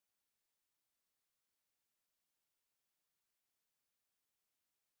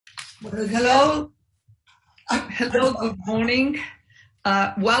Well, hello, good morning.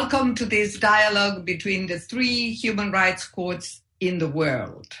 Welcome to this dialogue between the three human rights courts in the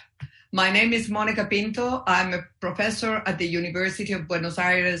world. My name is Mónica Pinto. I'm a professor at the University of Buenos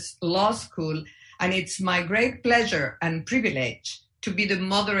Aires Law School, and it's my great pleasure and privilege to be the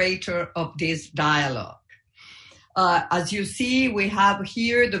moderator of this dialogue. As you see, we have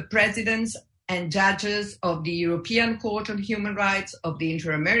here the presidents and judges of the European Court on Human Rights, of the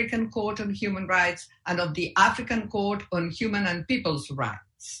Inter-American Court on Human Rights, and of the African Court on Human and People's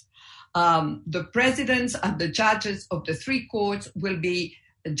Rights. The presidents and the judges of the three courts will be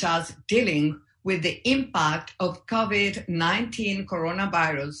just dealing with the impact of COVID-19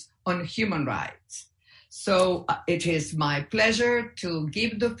 coronavirus on human rights. So it is my pleasure to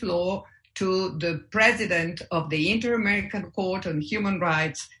give the floor to the president of the Inter-American Court on Human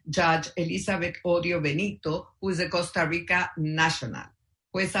Rights, Judge Elizabeth Odio Benito, who is a Costa Rica national.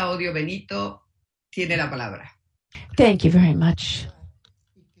 Jueza Odio Benito tiene la palabra. Thank you very much,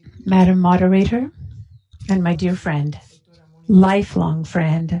 Madam Moderator, and my dear friend, lifelong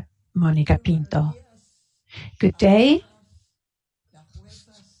friend, Mónica Pinto. Good day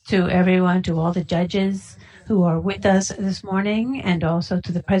to everyone, to all the judges who are with us this morning, and also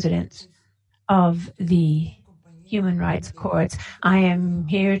to the presidents of the Human Rights Courts. I am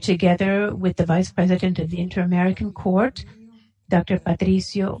here together with the Vice President of the Inter-American Court, Dr.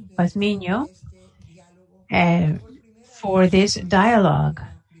 Patricio Pazmiño, for this dialogue,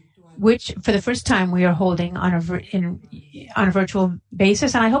 which for the first time we are holding on a virtual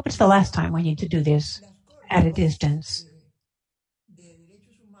basis, and I hope it's the last time we need to do this at a distance.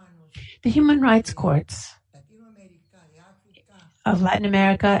 The Human Rights Courts of Latin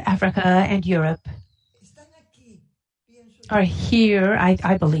America, Africa, and Europe are here,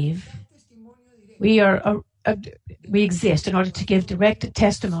 I believe. We exist in order to give direct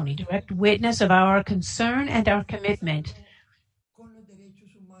testimony, direct witness of our concern and our commitment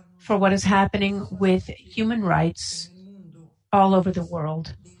for what is happening with human rights all over the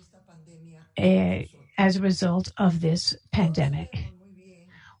world as a result of this pandemic.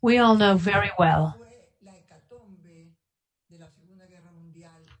 We all know very well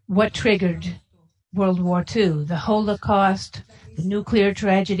what triggered World War II, the Holocaust, the nuclear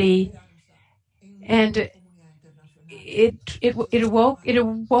tragedy, and it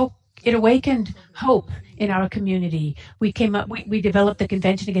awakened hope in our community. We developed the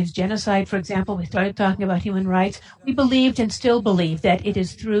Convention Against Genocide, for example. We started talking about human rights. We believed and still believe that it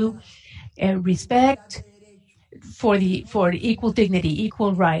is through respect for equal dignity,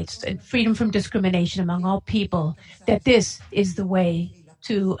 equal rights, and freedom from discrimination among all people that this is the way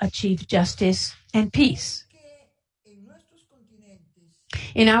to achieve justice and peace.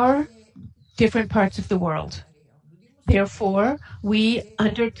 In our different parts of the world, therefore, we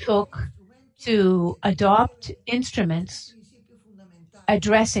undertook to adopt instruments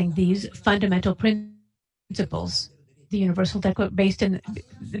addressing these fundamental principles, the Universal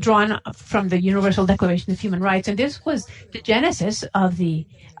drawn from the Universal Declaration of Human Rights, and this was the genesis of the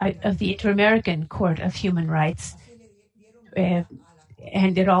Inter-American Court of Human Rights.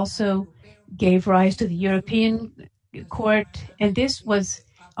 And it also gave rise to the European Court, and this was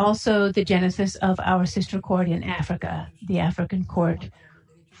also the genesis of our sister court in Africa, the African Court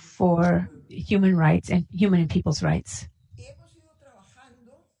for Human Rights and Human and People's Rights.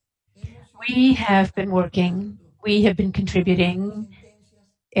 We have been working, we have been contributing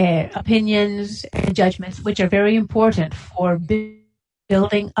opinions and judgments which are very important for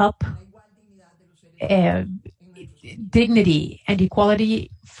building up dignity and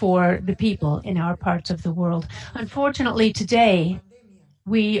equality for the people in our parts of the world. Unfortunately, today,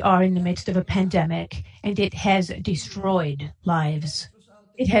 we are in the midst of a pandemic, and it has destroyed lives.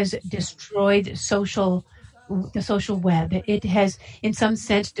 It has destroyed the social web. It has, in some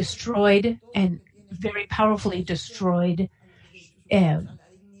sense, destroyed and very powerfully destroyed the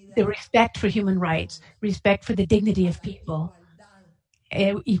respect for human rights, respect for the dignity of people,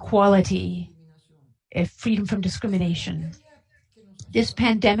 equality, freedom from discrimination. This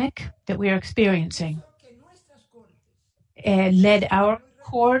pandemic that we are experiencing led our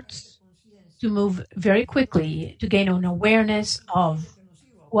courts to move very quickly to gain an awareness of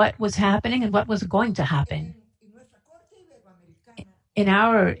what was happening and what was going to happen. In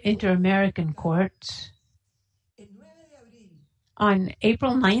our Inter-American Court, on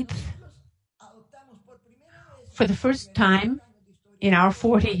April 9th, for the first time in our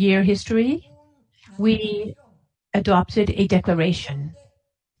 40-year history, we adopted a declaration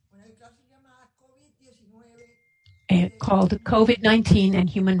called COVID-19 and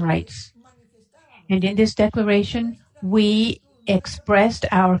Human Rights. And in this declaration, we expressed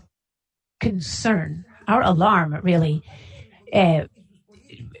our concern, our alarm, really,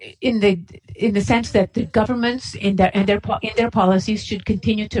 in the sense that the governments in their policies should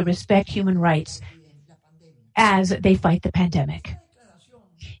continue to respect human rights as they fight the pandemic.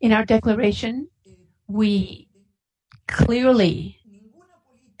 In our declaration, we clearly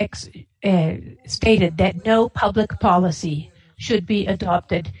stated that no public policy should be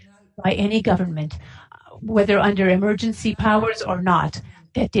adopted by any government, whether under emergency powers or not,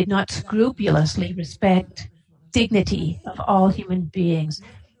 that did not scrupulously respect dignity of all human beings.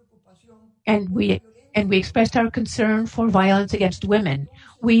 And we expressed our concern for violence against women.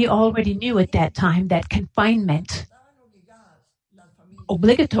 We already knew at that time that confinement,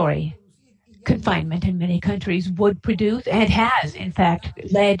 obligatory confinement in many countries, would produce and has, in fact,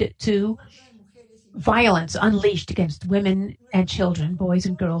 led to violence unleashed against women and children, boys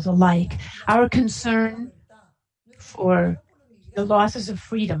and girls alike. Our concern for the losses of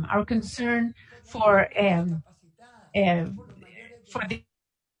freedom, our concern for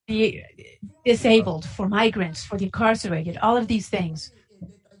the disabled, for migrants, for the incarcerated, all of these things.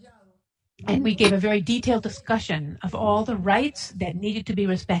 And we gave a very detailed discussion of all the rights that needed to be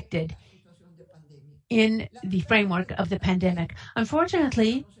respected in the framework of the pandemic.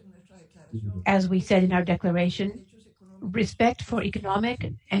 Unfortunately, as we said in our declaration, respect for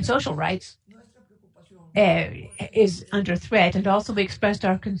economic and social rights is under threat, and also we expressed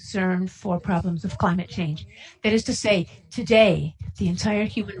our concern for problems of climate change. That is to say, today, the entire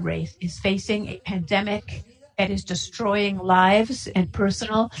human race is facing a pandemic that is destroying lives and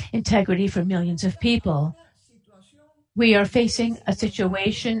personal integrity for millions of people. We are facing a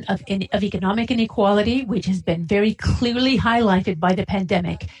situation of economic inequality, which has been very clearly highlighted by the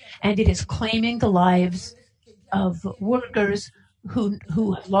pandemic, and it is claiming the lives of workers who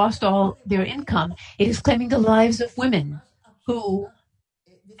have lost all their income. It is claiming the lives of women who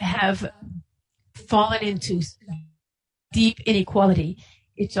have fallen into deep inequality.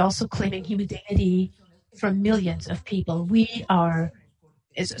 It's also claiming human dignity from millions of people.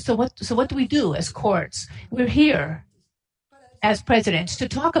 So what do we do as courts? We're here as presidents to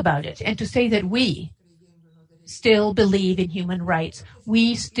talk about it and to say that we still believe in human rights.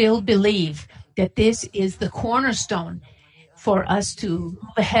 We still believe that this is the cornerstone for us to move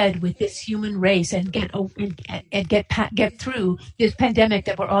ahead with this human race and get through this pandemic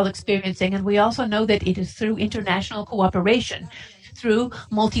that we're all experiencing. And we also know that it is through international cooperation, through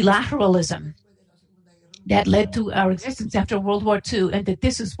multilateralism, that led to our existence after World War II, and that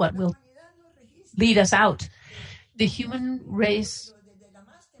this is what will lead us out. The human race,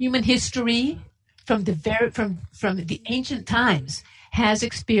 human history from the ancient times has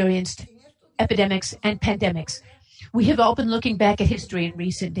experienced epidemics and pandemics. We have all been looking back at history in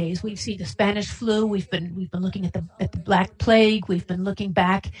recent days. We've seen the Spanish flu. We've been looking at the Black Plague. We've been looking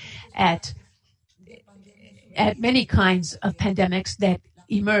back at many kinds of pandemics that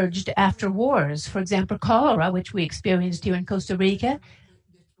emerged after wars. For example, cholera, which we experienced here in Costa Rica,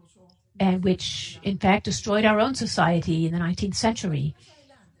 and which, in fact, destroyed our own society in the 19th century.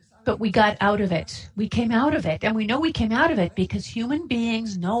 But we got out of it. We came out of it. And we know we came out of it because human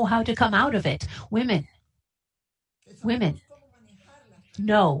beings know how to come out of it. Women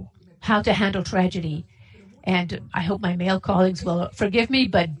know how to handle tragedy. And I hope my male colleagues will forgive me,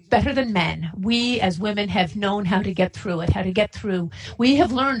 but better than men, we as women have known how to get through it, how to get through. We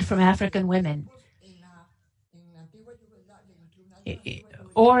have learned from African women.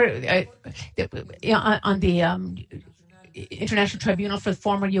 Or on the International Tribunal for the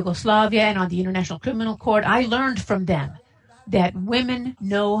former Yugoslavia and on the International Criminal Court, I learned from them that women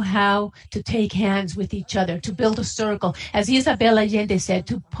know how to take hands with each other, to build a circle. As Isabel Allende said,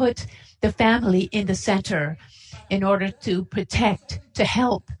 to put the family in the center in order to protect, to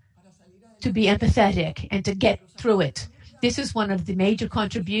help, to be empathetic, and to get through it. This is one of the major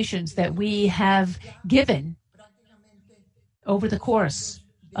contributions that we have given over the course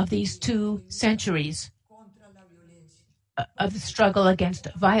of these 2 centuries of the struggle against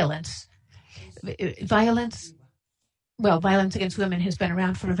violence. Violence against women has been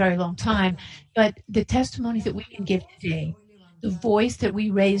around for a very long time, but the testimony that we can give today, the voice that we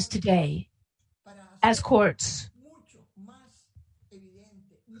raise today as courts,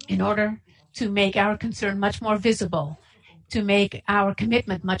 in order to make our concern much more visible, to make our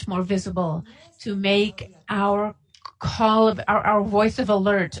commitment much more visible, to make our call of our voice of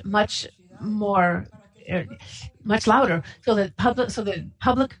alert much more, much louder, so that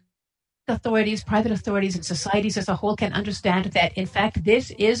public authorities, private authorities, and societies as a whole can understand that, in fact,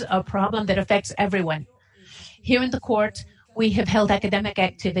 this is a problem that affects everyone. Here in the court, we have held academic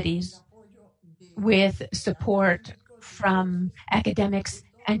activities with support from academics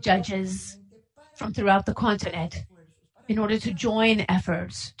and judges from throughout the continent in order to join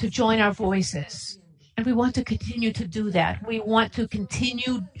efforts, to join our voices. And we want to continue to do that. We want to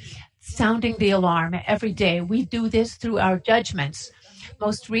continue sounding the alarm every day. We do this through our judgments.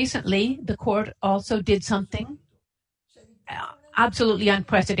 Most recently, the court also did something absolutely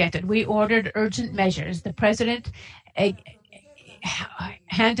unprecedented. We ordered urgent measures. The president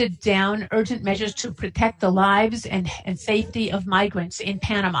handed down urgent measures to protect the lives and safety of migrants in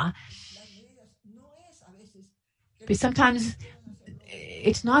Panama. But sometimes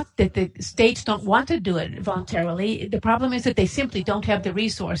it's not that the states don't want to do it voluntarily. The problem is that they simply don't have the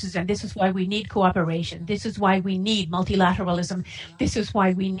resources, and this is why we need cooperation. This is why we need multilateralism. This is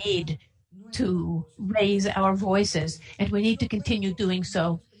why we need to raise our voices, and we need to continue doing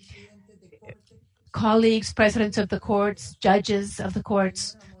so. Colleagues, presidents of the courts, judges of the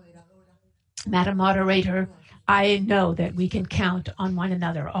courts, Madam Moderator, I know that we can count on one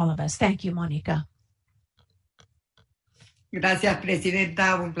another, all of us. Thank you, Monica. Gracias,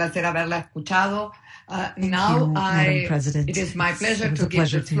 Presidenta. Un placer haberla escuchado. It is my pleasure to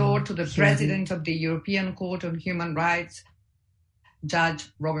give the floor to the President of the European Court on Human Rights, Judge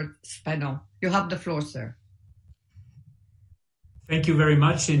Robert Spano. You have the floor, sir. Thank you very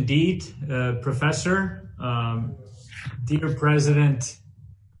much indeed, Professor. Dear President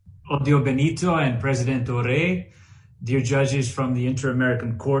Odio Benito and President Ore, dear judges from the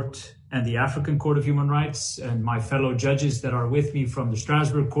Inter-American Court and the African Court of Human Rights, and my fellow judges that are with me from the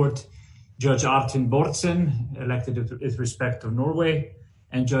Strasbourg Court, Judge Artin Bortsen, elected with respect of Norway,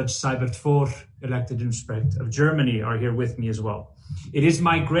 and Judge Seibert Fohr, elected in respect of Germany, are here with me as well. It is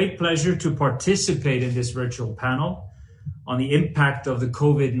my great pleasure to participate in this virtual panel on the impact of the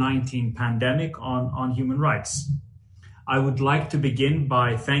COVID-19 pandemic on human rights. I would like to begin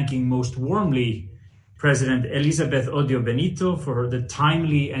by thanking most warmly President Elizabeth Odio Benito for the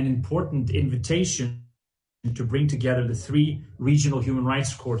timely and important invitation to bring together the three regional human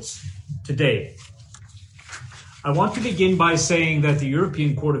rights courts today. I want to begin by saying that the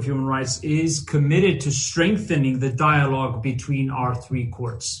European Court of Human Rights is committed to strengthening the dialogue between our three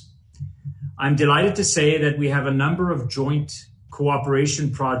courts. I'm delighted to say that we have a number of joint cooperation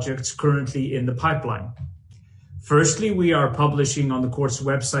projects currently in the pipeline. Firstly, we are publishing on the court's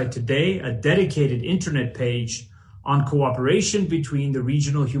website today a dedicated internet page on cooperation between the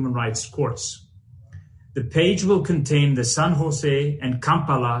regional human rights courts. The page will contain the San Jose and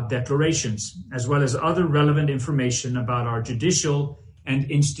Kampala declarations, as well as other relevant information about our judicial and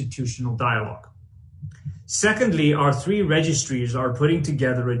institutional dialogue. Secondly, our three registries are putting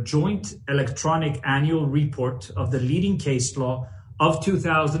together a joint electronic annual report of the leading case law of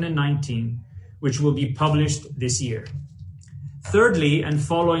 2019, which will be published this year. Thirdly, and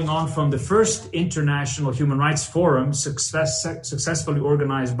following on from the first International Human Rights Forum successfully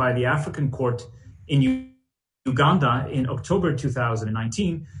organized by the African Court in Uganda in October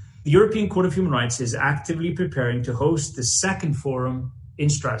 2019, the European Court of Human Rights is actively preparing to host the second forum in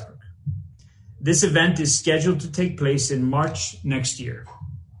Strasbourg. This event is scheduled to take place in March next year.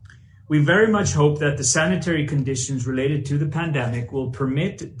 We very much hope that the sanitary conditions related to the pandemic will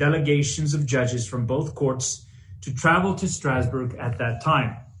permit delegations of judges from both courts to travel to Strasbourg at that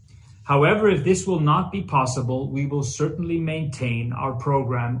time. However, if this will not be possible, we will certainly maintain our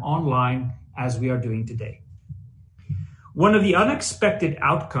program online as we are doing today. One of the unexpected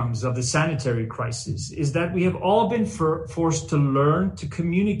outcomes of the sanitary crisis is that we have all been forced to learn to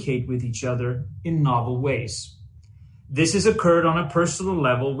communicate with each other in novel ways. This has occurred on a personal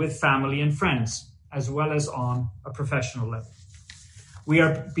level with family and friends, as well as on a professional level. We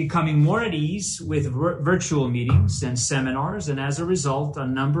are becoming more at ease with virtual meetings and seminars, and as a result, a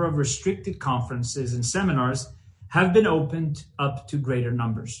number of restricted conferences and seminars have been opened up to greater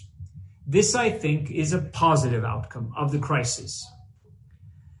numbers. This, I think, is a positive outcome of the crisis.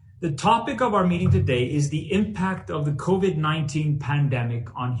 The topic of our meeting today is the impact of the COVID-19 pandemic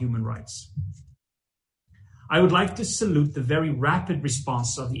on human rights. I would like to salute the very rapid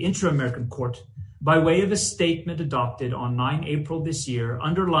response of the Inter-American Court by way of a statement adopted on 9 April this year,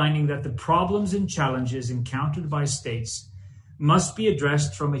 underlining that the problems and challenges encountered by states must be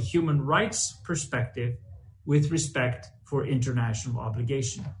addressed from a human rights perspective with respect for international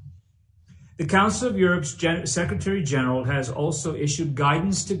obligation. The Council of Europe's Secretary General has also issued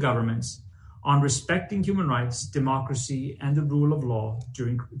guidance to governments on respecting human rights, democracy, and the rule of law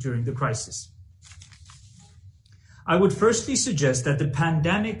during the crisis. I would firstly suggest that the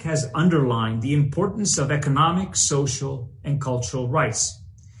pandemic has underlined the importance of economic, social, and cultural rights.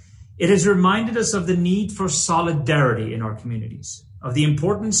 It has reminded us of the need for solidarity in our communities, of the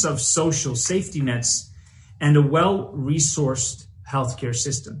importance of social safety nets, and a well-resourced healthcare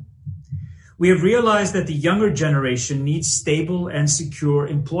system. We have realized that the younger generation needs stable and secure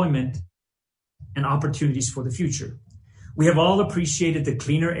employment and opportunities for the future. We have all appreciated the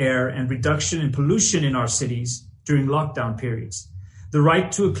cleaner air and reduction in pollution in our cities during lockdown periods. The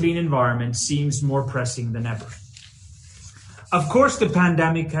right to a clean environment seems more pressing than ever. Of course, the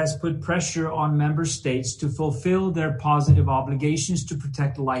pandemic has put pressure on member states to fulfill their positive obligations to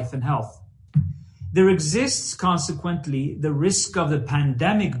protect life and health. There exists, consequently, the risk of the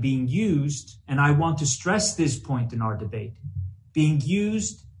pandemic being used, and I want to stress this point in our debate, being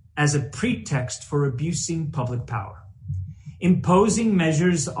used as a pretext for abusing public power, imposing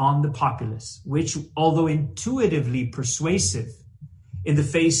measures on the populace, which, although intuitively persuasive in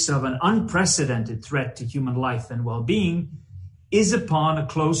the face of an unprecedented threat to human life and well-being, is upon a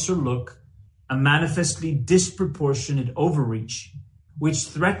closer look a manifestly disproportionate overreach, which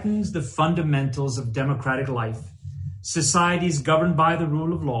threatens the fundamentals of democratic life, societies governed by the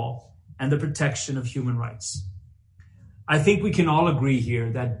rule of law, and the protection of human rights. I think we can all agree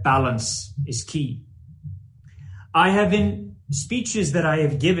here that balance is key. I have, in speeches that I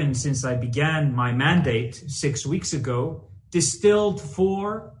have given since I began my mandate 6 weeks ago, distilled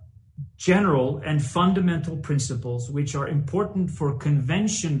 4 general and fundamental principles which are important for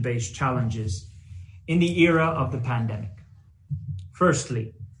convention-based challenges in the era of the pandemic.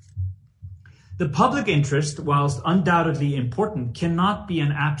 Firstly, the public interest, whilst undoubtedly important, cannot be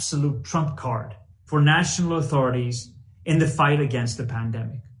an absolute trump card for national authorities in the fight against the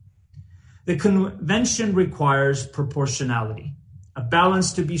pandemic. The convention requires proportionality, a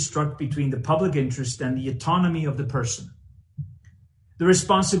balance to be struck between the public interest and the autonomy of the person. The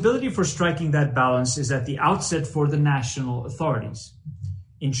responsibility for striking that balance is at the outset for the national authorities.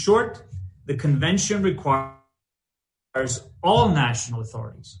 In short, the convention requires all national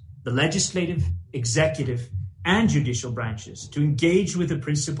authorities, the legislative, executive, and judicial branches, to engage with the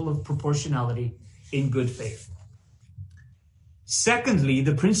principle of proportionality in good faith. Secondly,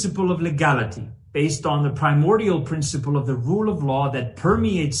 the principle of legality, based on the primordial principle of the rule of law that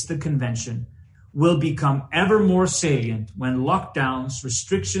permeates the convention, will become ever more salient when lockdowns,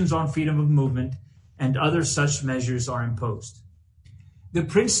 restrictions on freedom of movement, and other such measures are imposed. The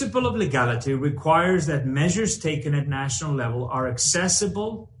principle of legality requires that measures taken at national level are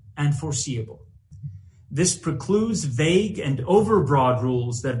accessible and foreseeable. This precludes vague and overbroad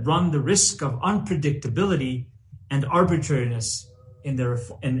rules that run the risk of unpredictability and arbitrariness in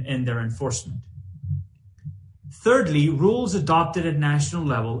their enforcement. Thirdly, rules adopted at national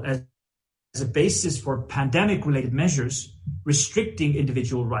level as a basis for pandemic-related measures restricting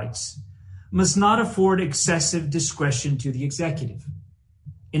individual rights must not afford excessive discretion to the executive.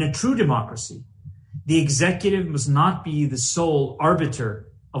 In a true democracy, the executive must not be the sole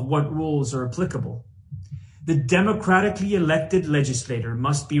arbiter of what rules are applicable. The democratically elected legislator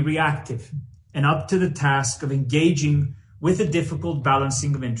must be reactive and up to the task of engaging with the difficult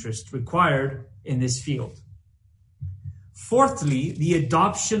balancing of interest required in this field. Fourthly, the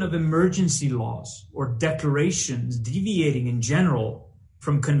adoption of emergency laws or declarations deviating in general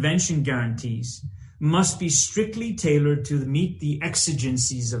from convention guarantees must be strictly tailored to meet the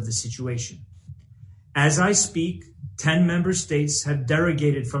exigencies of the situation. As I speak, 10 member states have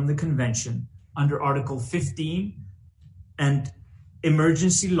derogated from the convention under Article 15, and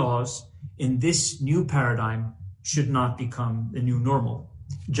emergency laws in this new paradigm should not become the new normal.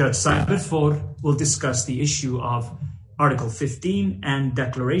 Judge Cyberfor will discuss the issue of Article 15 and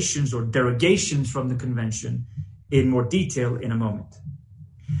declarations or derogations from the convention in more detail in a moment.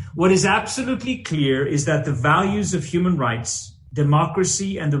 What is absolutely clear is that the values of human rights,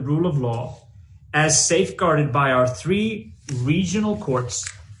 democracy, and the rule of law, as safeguarded by our 3 regional courts,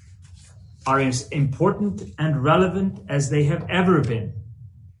 are as important and relevant as they have ever been.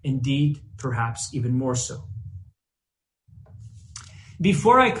 Indeed, perhaps even more so.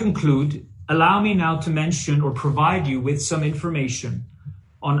 Before I conclude, allow me now to mention or provide you with some information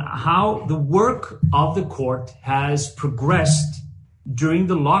on how the work of the court has progressed during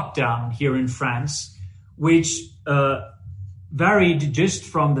the lockdown here in France, which varied just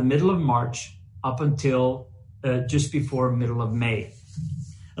from the middle of March up until just before middle of May.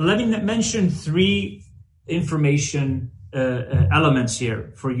 And let me mention 3 information elements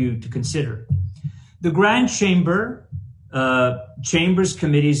here for you to consider. The Grand Chamber, chambers,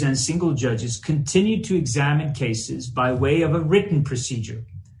 committees, and single judges continue to examine cases by way of a written procedure.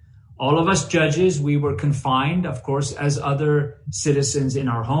 All of us judges, we were confined, of course, as other citizens in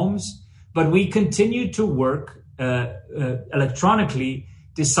our homes, but we continued to work electronically,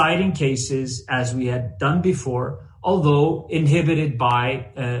 deciding cases as we had done before, although inhibited by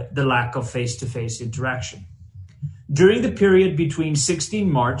the lack of face-to-face interaction. During the period between 16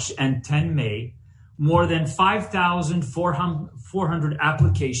 March and 10 May, more than 5,400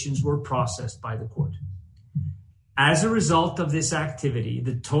 applications were processed by the court. As a result of this activity,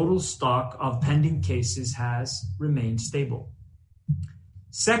 the total stock of pending cases has remained stable.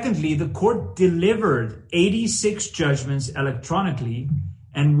 Secondly, the court delivered 86 judgments electronically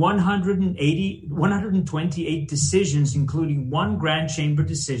and 128 decisions, including one grand chamber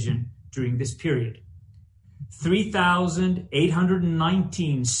decision during this period.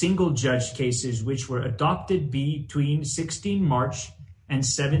 3,819 single judge cases, which were adopted between 16 March and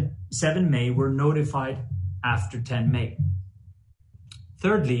 7 May, were notified after 10 May.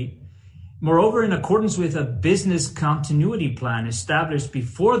 Thirdly, moreover, in accordance with a business continuity plan established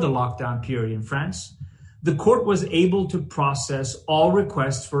before the lockdown period in France, the court was able to process all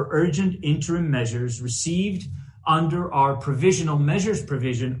requests for urgent interim measures received under our provisional measures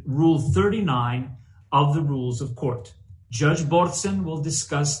provision, Rule 39 of the Rules of Court. Judge Bortsen will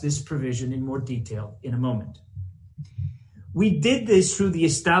discuss this provision in more detail in a moment. We did this through the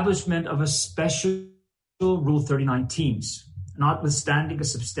establishment of a special Rule 39 teams, notwithstanding a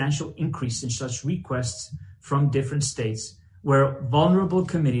substantial increase in such requests from different states where vulnerable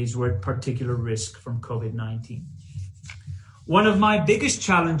committees were at particular risk from COVID-19. One of my biggest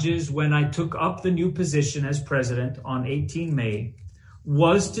challenges when I took up the new position as president on 18 May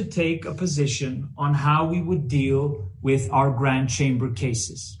was to take a position on how we would deal with our grand chamber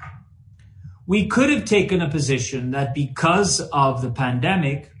cases. We could have taken a position that because of the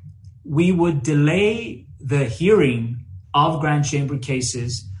pandemic, we would delay the hearing of grand chamber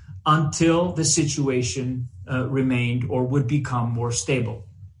cases until the situation remained or would become more stable.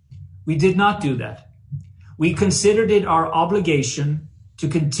 We did not do that. We considered it our obligation to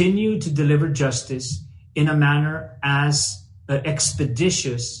continue to deliver justice in a manner as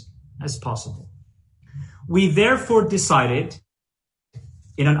expeditious as possible. We therefore decided,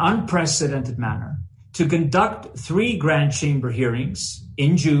 in an unprecedented manner, to conduct 3 grand chamber hearings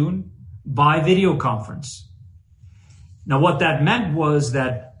in June by video conference. Now, what that meant was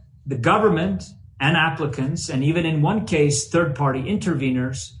that the government and applicants, and even in one case, third-party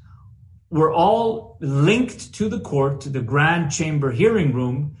interveners, were all linked to the court, to the grand chamber hearing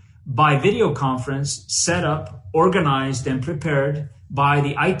room, by video conference, set up, organized, and prepared by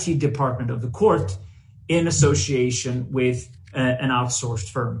the IT department of the court in association with an outsourced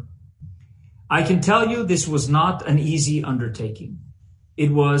firm. I can tell you this was not an easy undertaking. It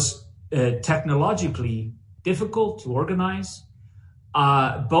was technologically difficult to organize,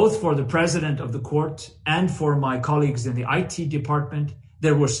 both for the president of the court and for my colleagues in the IT department.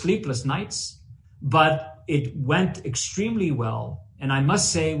 There were sleepless nights, but it went extremely well. And I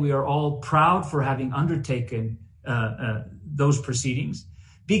must say we are all proud for having undertaken those proceedings,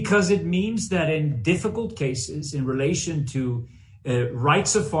 because it means that in difficult cases in relation to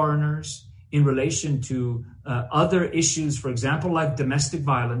rights of foreigners, in relation to other issues, for example, like domestic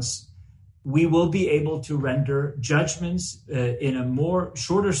violence, we will be able to render judgments in a more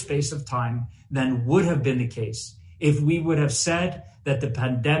shorter space of time than would have been the case if we would have said that the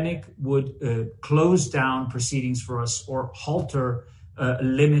pandemic would close down proceedings for us or halter,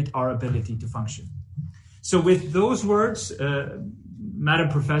 limit our ability to function. So with those words, Madam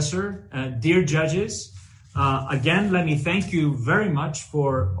Professor, dear judges, again, let me thank you very much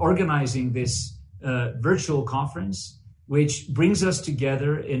for organizing this virtual conference, which brings us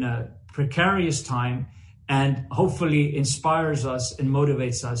together in a precarious time and hopefully inspires us and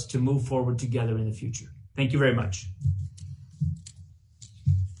motivates us to move forward together in the future. Thank you very much.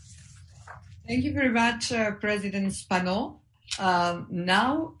 Thank you very much, President Spano.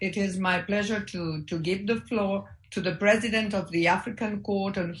 Now it is my pleasure to give the floor to the President of the African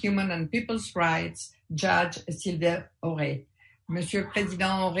Court on Human and People's Rights, Judge Sylvain Auré. Monsieur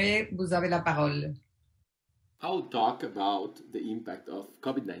Président Auré, vous avez la parole. I'll talk about the impact of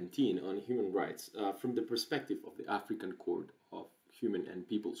COVID-19 on human rights from the perspective of the African Court of Human and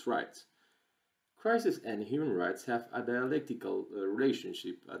People's Rights. Crisis and human rights have a dialectical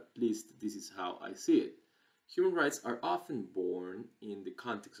relationship, at least this is how I see it. Human rights are often born in the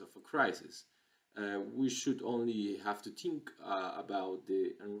context of a crisis. We should only have to think about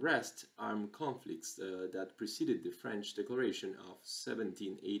the unrest, armed conflicts that preceded the French Declaration of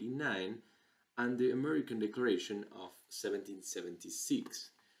 1789 and the American Declaration of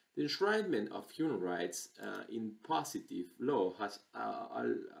 1776. The enshrinement of human rights in positive law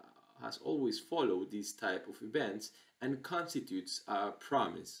has always followed these type of events and constitutes a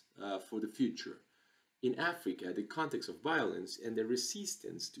promise for the future. In Africa, the context of violence and the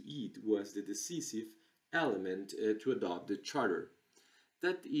resistance to it was the decisive element to adopt the Charter.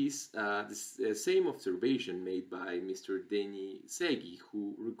 That is the same observation made by Mr. Deni Segi,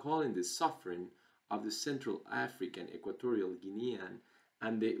 who, recalling the suffering of the Central African, Equatorial Guinean,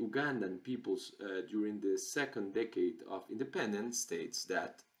 and the Ugandan peoples during the second decade of independence, states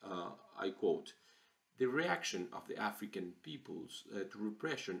that, I quote, "The reaction of the African peoples to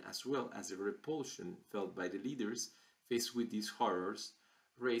repression as well as the repulsion felt by the leaders faced with these horrors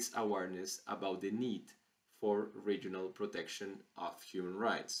raised awareness about the need for regional protection of human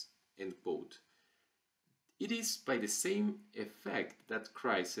rights." End quote. It is by the same effect that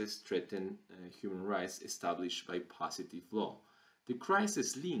crises threaten human rights established by positive law. The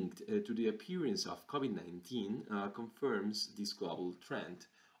crisis linked to the appearance of COVID-19 confirms this global trend.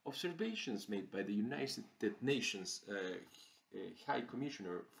 Observations made by the United Nations High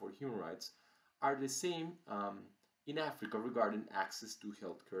Commissioner for Human Rights are the same in Africa regarding access to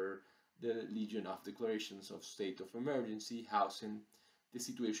healthcare, the legion of declarations of state of emergency, housing, the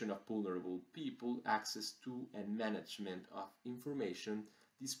situation of vulnerable people, access to and management of information,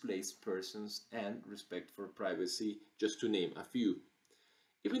 displaced persons, and respect for privacy, just to name a few.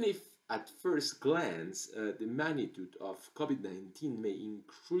 Even if at first glance the magnitude of COVID-19 may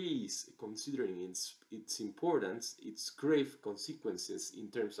increase considering its importance, its grave consequences in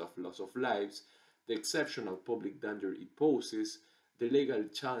terms of loss of lives, the exceptional public danger it poses, the legal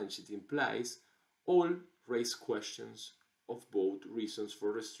challenge it implies, all raise questions of both reasons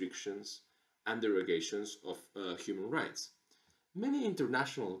for restrictions and derogations of human rights. Many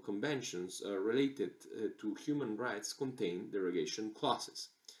international conventions related to human rights contain derogation clauses.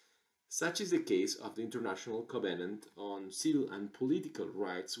 Such is the case of the International Covenant on Civil and Political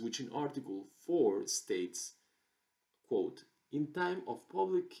Rights, which in Article 4 states, quote, "In time of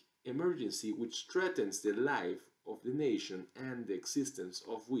public emergency which threatens the life of the nation and the existence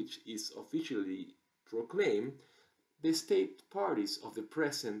of which is officially proclaimed, the state parties of the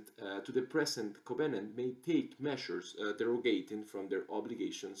to the present covenant may take measures derogating from their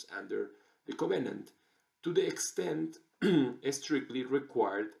obligations under the covenant to the extent strictly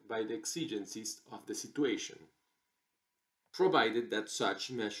required by the exigencies of the situation, provided that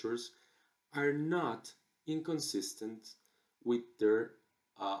such measures are not inconsistent with their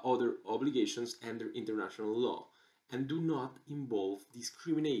other obligations under international law and do not involve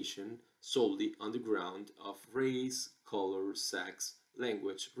discrimination solely on the ground of race, color, sex,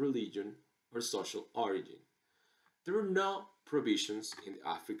 language, religion, or social origin." There are no provisions in the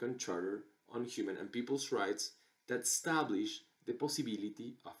African Charter on Human and People's Rights that establish the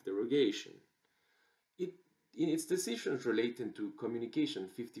possibility of derogation. In its decisions relating to Communication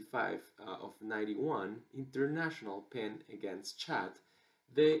 55 of 91, International Pen against Chad,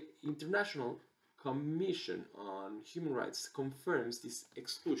 the International Commission on Human Rights confirms this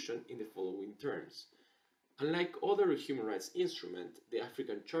exclusion in the following terms. Unlike other human rights instruments, the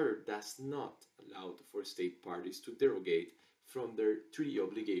African Charter does not allow for state parties to derogate from their treaty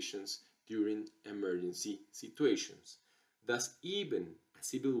obligations during emergency situations. Thus, even a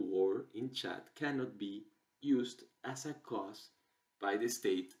civil war in Chad cannot be used as a cause by the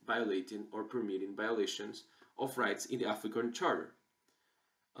state violating or permitting violations of rights in the African Charter.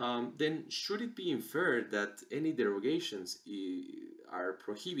 Then should it be inferred that any derogations are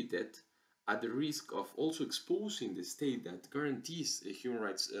prohibited at the risk of also exposing the state that guarantees human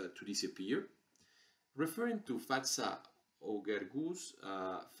rights to disappear? Referring to Fatsa Augergus,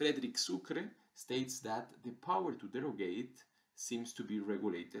 Frederick Sucre states that the power to derogate seems to be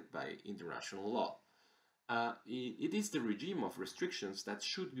regulated by international law. It is the regime of restrictions that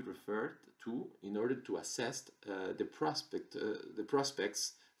should be referred to in order to assess the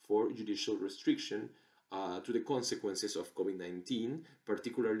prospects for judicial restriction to the consequences of COVID-19,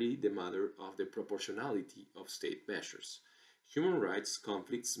 particularly the matter of the proportionality of state measures. Human rights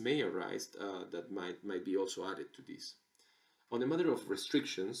conflicts may arise that might be also added to this. On the matter of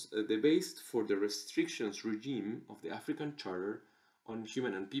restrictions, the base for the restrictions regime of the African Charter on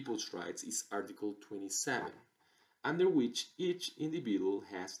Human and People's Rights is Article 27, under which each individual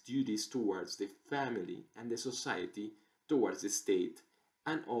has duties towards the family and the society, towards the state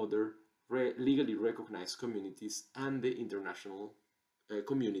and other legally recognized communities and the international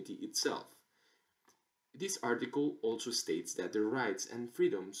community itself. This article also states that the rights and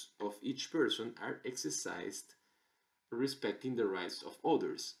freedoms of each person are exercised respecting the rights of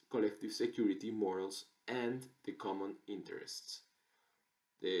others, collective security, morals, and the common interests.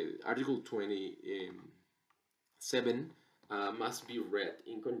 The Article 27 must be read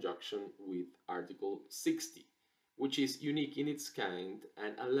in conjunction with Article 60, which is unique in its kind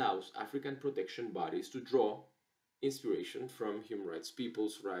and allows African protection bodies to draw inspiration from human rights,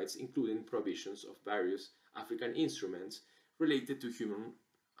 people's rights, including provisions of various African instruments related to human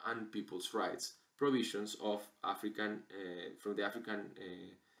and people's rights, provisions of from the African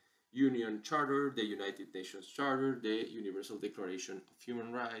Union Charter, the United Nations Charter, the Universal Declaration of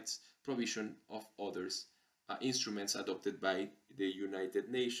Human Rights, provision of others, instruments adopted by the United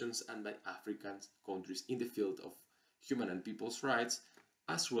Nations and by African countries in the field of human and people's rights,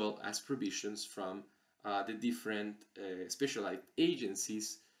 as well as provisions from the different specialized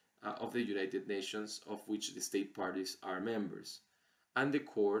agencies of the United Nations, of which the state parties are members. And the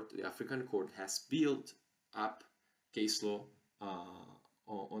African Court, has built up case law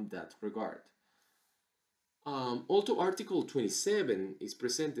on that regard. Although Article 27 is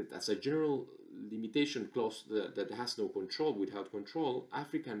presented as a general limitation clause that has no control without control,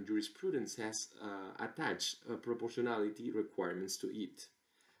 African jurisprudence has attached proportionality requirements to it.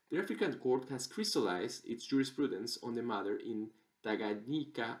 The African Court has crystallized its jurisprudence on the matter in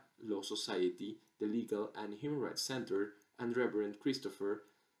Tanganyika Law Society, the Legal and Human Rights Center, and Reverend Christopher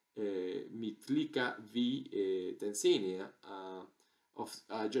Mitlika v. Tanzania of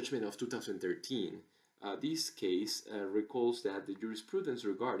judgment of 2013. This case recalls that the jurisprudence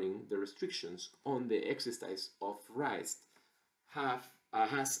regarding the restrictions on the exercise of rights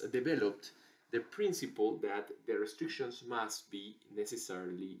has developed the principle that the restrictions must be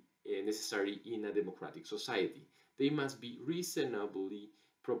necessary in a democratic society. They must be reasonably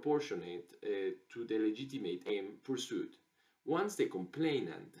proportionate to the legitimate aim pursued. Once the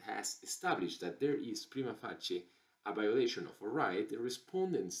complainant has established that there is prima facie a violation of a right, the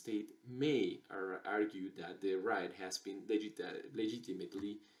respondent state may argue that the right has been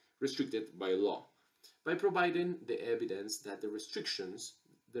legitimately restricted by law, by providing the evidence that the restriction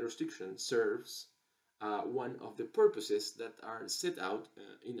serves one of the purposes that are set out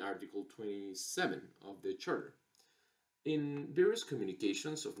in Article 27 of the Charter. In various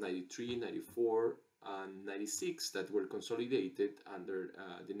communications of 93, 94, and 96 that were consolidated under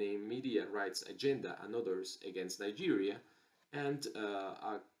the name Media Rights Agenda and Others Against Nigeria, and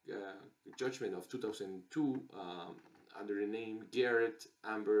a judgment of 2002 under the name Garrett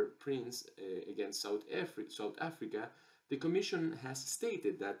Amber Prince against South Africa, the Commission has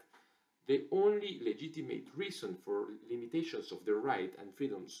stated that the only legitimate reason for limitations of the right and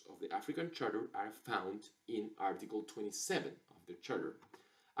freedoms of the African Charter are found in Article 27 of the Charter.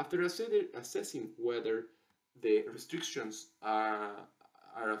 After assessing whether the restrictions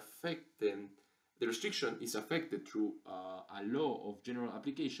the restriction is affected through a law of general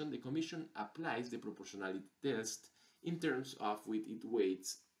application, the Commission applies the proportionality test in terms of which it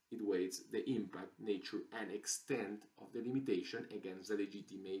weights the impact, nature, and extent of the limitation against the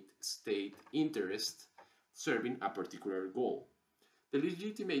legitimate state interest serving a particular goal. The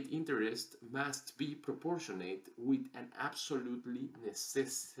legitimate interest must be proportionate with an absolutely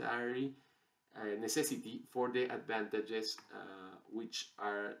necessity for the advantages which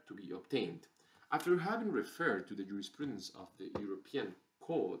are to be obtained. After having referred to the jurisprudence of the European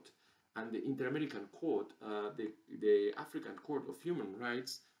Court and the Inter-American Court, the African Court of Human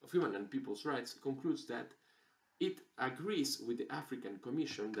and People's Rights concludes that it agrees with the African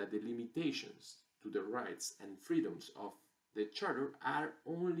Commission that the limitations to the rights and freedoms of the Charter are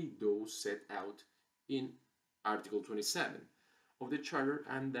only those set out in Article 27 of the Charter,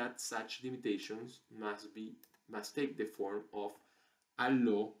 and that such limitations must take the form of a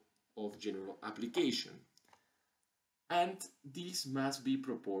law of general application, and this must be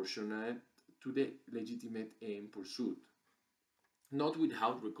proportionate to the legitimate aim pursued. Not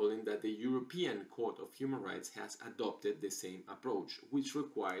without recalling that the European Court of Human Rights has adopted the same approach, which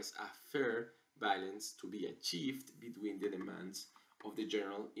requires a fair balance to be achieved between the demands of the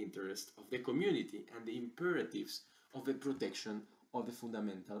general interest of the community and the imperatives of the protection of the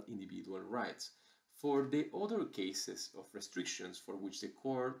fundamental individual rights. For the other cases of restrictions for which the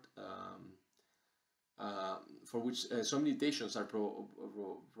court, some limitations are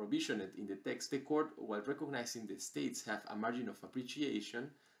provisioned in the text, the court, while recognizing the states have a margin of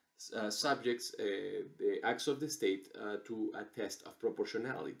appreciation, subjects the acts of the state to a test of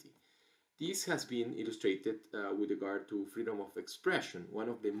proportionality. This has been illustrated with regard to freedom of expression, one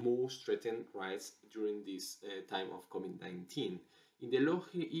of the most threatened rights during this time of COVID-19. In the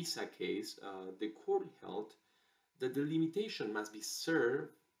Lohe Isa case, the court held that the limitation must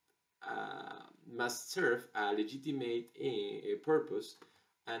serve a legitimate purpose,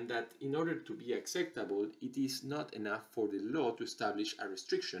 and that in order to be acceptable, it is not enough for the law to establish a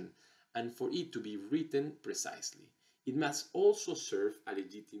restriction and for it to be written precisely. It must also serve a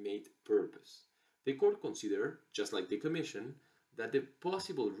legitimate purpose. The court considered, just like the Commission, that the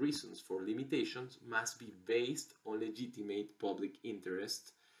possible reasons for limitations must be based on legitimate public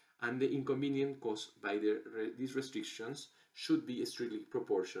interest, and the inconvenience caused by these restrictions should be strictly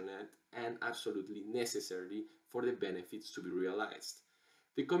proportionate and absolutely necessary for the benefits to be realized.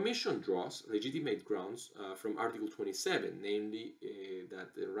 The Commission draws legitimate grounds from Article 27, namely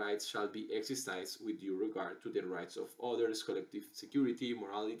that the rights shall be exercised with due regard to the rights of others, collective security,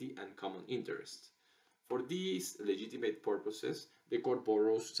 morality, and common interest. For these legitimate purposes, the Court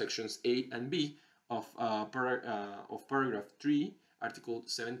borrows sections A and B of paragraph 3, Article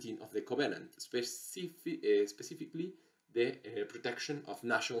 17 of the Covenant, specifically the protection of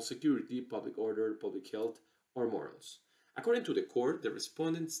national security, public order, public health, or morals. According to the Court, the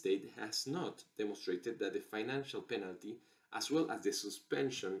respondent state has not demonstrated that the financial penalty, as well as the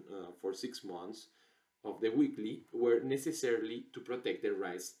suspension for 6 months of the weekly, were necessarily to protect the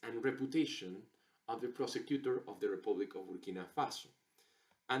rights and reputation of the prosecutor of the Republic of Burkina Faso.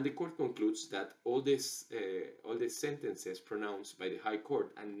 And the Court concludes that all the sentences pronounced by the High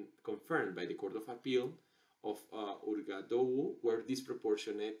Court and confirmed by the Court of Appeal of Ouagadougou were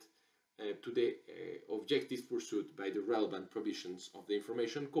disproportionate to the objectives pursued by the relevant provisions of the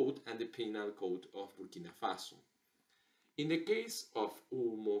Information Code and the Penal Code of Burkina Faso. In the case of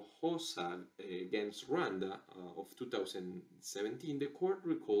Umohosa against Rwanda of 2017, the Court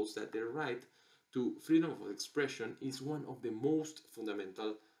recalls that the right to freedom of expression is one of the most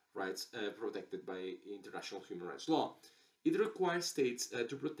fundamental rights protected by international human rights law. It requires states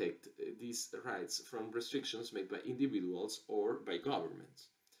to protect these rights from restrictions made by individuals or by governments.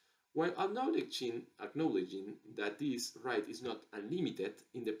 While acknowledging that this right is not unlimited,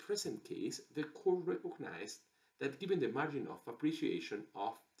 in the present case, the Court recognized that given the margin of appreciation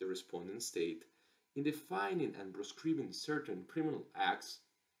of the respondent state in defining and proscribing certain criminal acts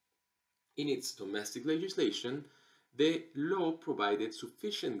in its domestic legislation, the law provided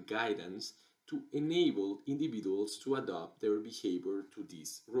sufficient guidance to enable individuals to adapt their behavior to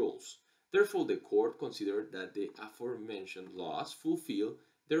these rules. Therefore, the Court considered that the aforementioned laws fulfill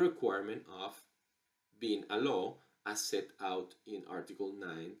the requirement of being a law as set out in Article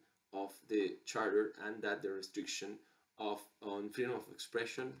 9 of the Charter, and that the restriction on freedom of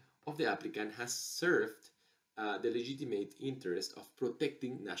expression of the applicant has served the legitimate interest of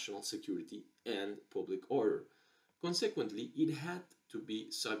protecting national security and public order. Consequently, it had to be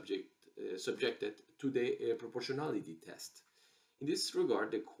subjected to the proportionality test. In this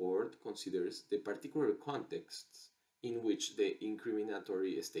regard, the Court considers the particular contexts in which the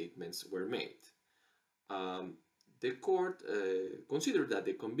incriminatory statements were made. The Court considered that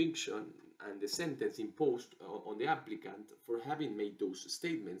the conviction and the sentence imposed on the applicant for having made those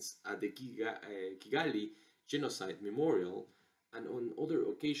statements at the Kigali Genocide Memorial and on other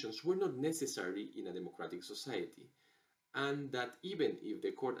occasions were not necessary in a democratic society, and that even if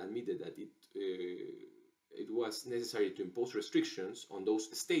the Court admitted that it was necessary to impose restrictions on those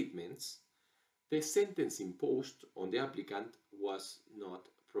statements, the sentence imposed on the applicant was not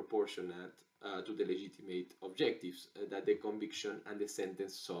proportionate to the legitimate objectives that the conviction and the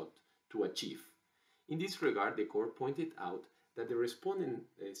sentence sought to achieve. In this regard, the Court pointed out that the respondent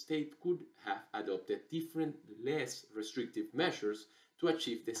state could have adopted different, less restrictive measures to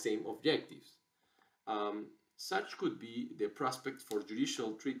achieve the same objectives. Such could be the prospect for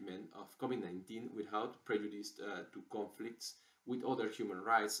judicial treatment of COVID-19 without prejudice to conflicts with other human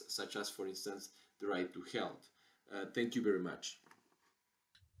rights, such as, for instance, the right to health. Thank you very much.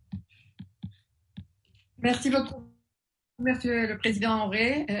 Merci beaucoup, Monsieur le Président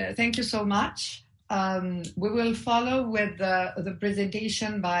Auré. Thank you so much. We will follow with the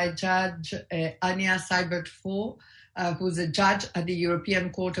presentation by Judge Anya Seibert-Foh, who's a judge at the European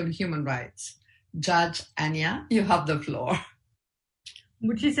Court on Human Rights. Judge Anya, you have the floor.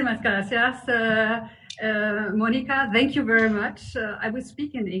 Muchísimas gracias, Monica. Thank you very much. I will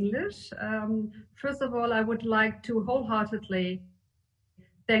speak in English. First of all, I would like to wholeheartedly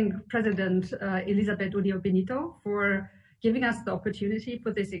thank President Elizabeth Odio Benito for giving us the opportunity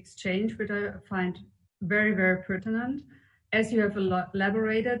for this exchange, which I find very, very pertinent. As you have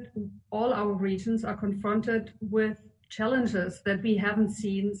elaborated, all our regions are confronted with challenges that we haven't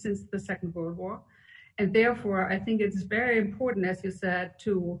seen since the Second World War. And therefore, I think it's very important, as you said,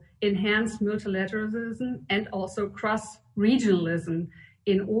 to enhance multilateralism and also cross-regionalism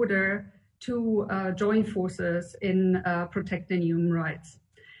in order to join forces in protecting human rights.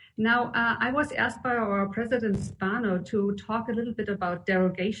 Now, I was asked by our President Spano to talk a little bit about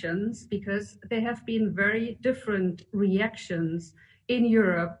derogations because there have been very different reactions in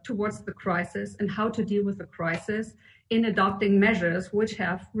Europe towards the crisis and how to deal with the crisis in adopting measures which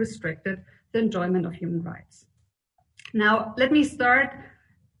have restricted the enjoyment of human rights. Now, let me start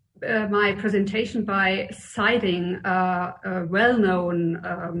my presentation by citing a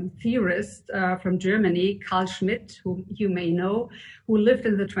well-known theorist from Germany, Carl Schmitt, whom you may know, who lived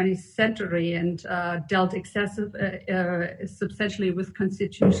in the 20th century and dealt substantially with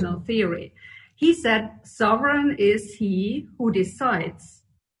constitutional theory. He said, sovereign is he who decides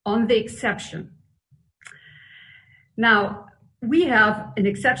on the exception. Now, we have an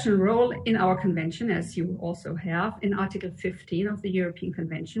exceptional role in our convention, as you also have, in Article 15 of the European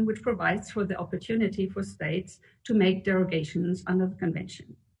Convention, which provides for the opportunity for states to make derogations under the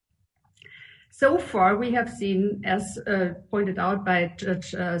convention. So far, we have seen, as pointed out by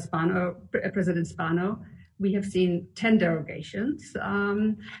Judge President Spano, we have seen 10 derogations,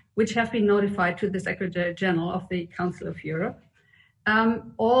 which have been notified to the Secretary General of the Council of Europe.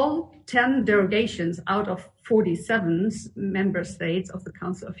 All 10 derogations out of 47 member states of the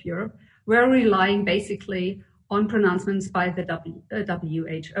Council of Europe were relying basically on pronouncements by the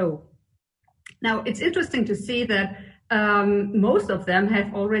WHO. Now, it's interesting to see that most of them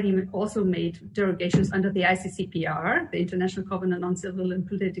have already also made derogations under the ICCPR, the International Covenant on Civil and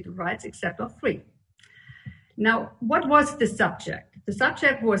Political Rights, except of 3. Now, what was the subject? The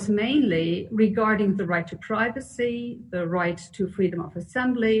subject was mainly regarding the right to privacy, the right to freedom of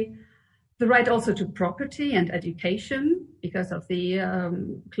assembly, the right also to property and education because of the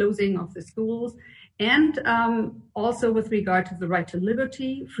closing of the schools, and also with regard to the right to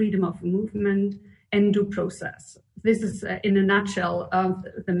liberty, freedom of movement, and due process. This is, in a nutshell,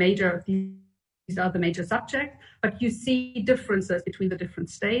 these are the major subjects, but you see differences between the different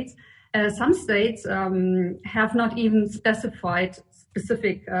states. Some states have not even specified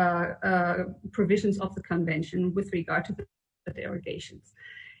specific provisions of the convention with regard to the derogations.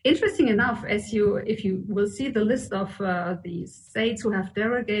 Interesting enough, if you will see the list of the states who have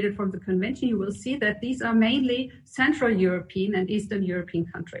derogated from the convention, you will see that these are mainly Central European and Eastern European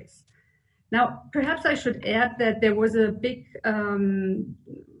countries. Now, perhaps I should add that there was a big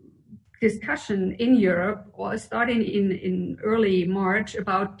discussion in Europe, or starting in early March,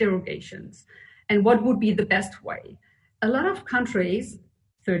 about derogations and what would be the best way. A lot of countries,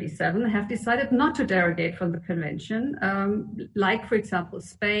 37, have decided not to derogate from the convention, like, for example,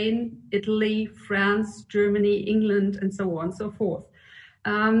 Spain, Italy, France, Germany, England, and so on and so forth.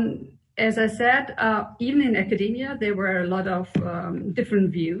 As I said, even in academia, there were a lot of different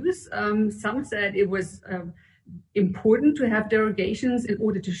views. Some said it was important to have derogations in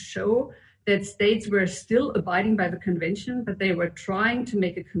order to show that states were still abiding by the convention, but they were trying to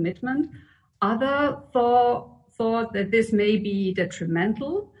make a commitment. Others thought that this may be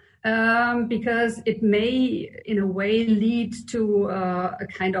detrimental because it may, in a way, lead to a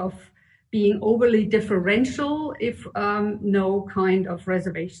kind of being overly differential if no kind of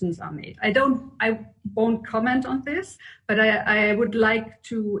reservations are made. I won't comment on this, but I would like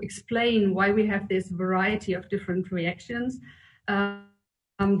to explain why we have this variety of different reactions,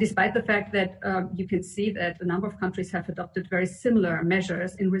 despite the fact that you can see that a number of countries have adopted very similar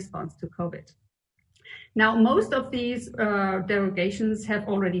measures in response to COVID. Now, most of these derogations have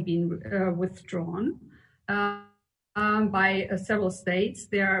already been withdrawn by several states.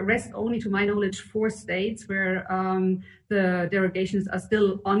 There rest only, to my knowledge, 4 states where the derogations are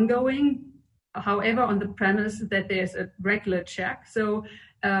still ongoing. However, on the premise that there's a regular check. So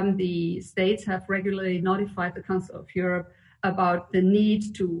the states have regularly notified the Council of Europe about the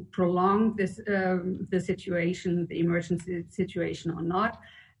need to prolong this the situation, the emergency situation or not.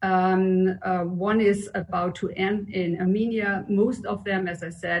 One is about to end in Armenia. Most of them, as I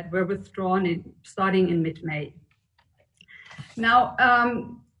said, were withdrawn starting in mid-May. Now,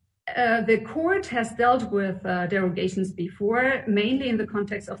 the court has dealt with derogations before, mainly in the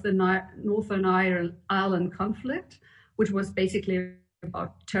context of the Northern Ireland conflict, which was basically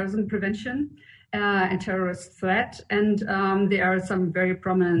about terrorism prevention and terrorist threat. And there are some very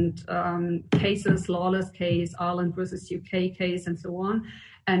prominent cases, Lawless case, Ireland versus UK case, and so on,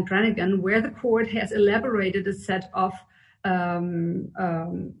 and Brannigan, where the court has elaborated a set of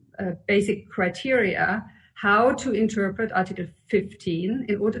basic criteria how to interpret Article 15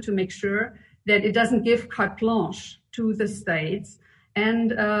 in order to make sure that it doesn't give carte blanche to the states.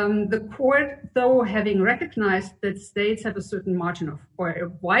 And the court, though having recognized that states have a certain margin of, or a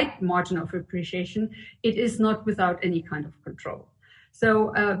wide margin of appreciation, it is not without any kind of control.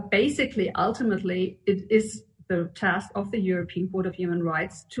 So basically, ultimately, it is the task of the European Court of Human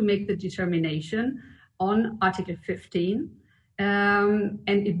Rights to make the determination on Article 15. And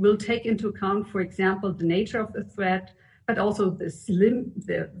it will take into account, for example, the nature of the threat, but also the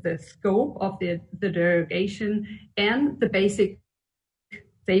scope of the derogation and the basic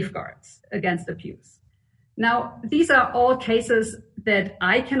safeguards against abuse. Now, these are all cases that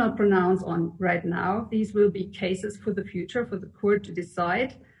I cannot pronounce on right now. These will be cases for the future, for the court to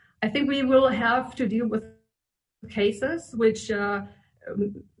decide. I think we will have to deal with cases which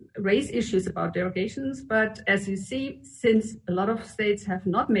raise issues about derogations. But as you see, since a lot of states have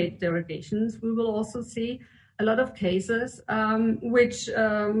not made derogations, we will also see a lot of cases which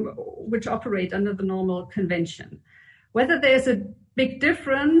operate under the normal convention. Whether there's a big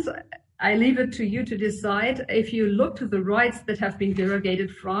difference, I leave it to you to decide. If you look to the rights that have been derogated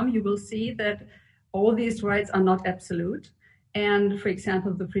from, you will see that all these rights are not absolute. And for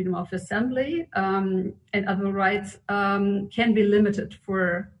example, the freedom of assembly and other rights can be limited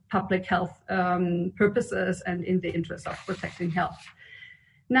for public health purposes and in the interest of protecting health.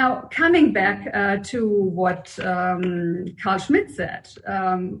 Now, coming back to what Carl Schmitt said,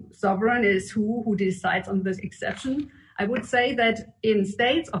 sovereign is who decides on this exception. I would say that in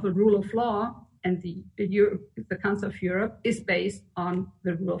states of a rule of law, and the Council of Europe is based on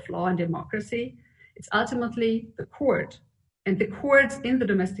the rule of law and democracy, it's ultimately the court and the courts in the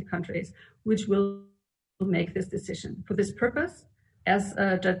domestic countries which will make this decision. For this purpose, as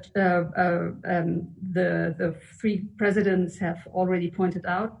the three presidents have already pointed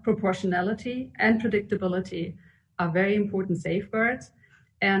out, proportionality and predictability are very important safeguards.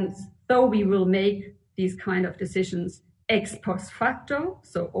 And so we will make these kind of decisions ex post facto,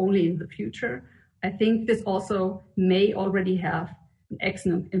 so only in the future. I think this also may already have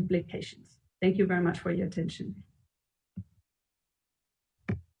excellent implications. Thank you very much for your attention.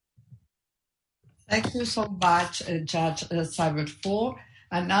 Thank you so much, Judge Seibert-Foh.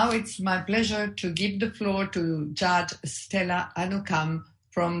 And now it's my pleasure to give the floor to Judge Stella Anukam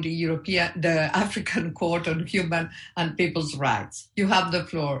from the African Court on Human and People's Rights. You have the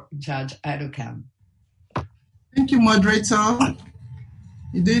floor, Judge Anukam. Thank you, moderator.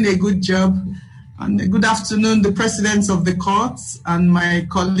 You're doing a good job. And good afternoon, the presidents of the courts and my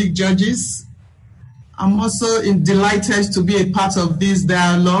colleague judges. I'm also delighted to be a part of this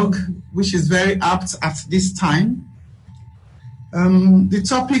dialogue, which is very apt at this time. The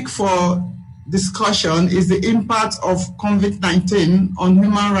topic for discussion is the impact of COVID-19 on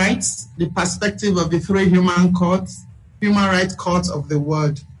human rights, the perspective of the three human rights courts of the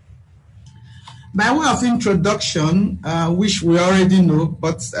world. By way of introduction, which we already know,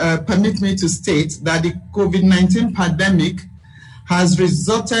 but permit me to state that the COVID-19 pandemic has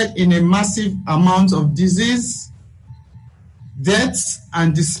resulted in a massive amount of disease, death,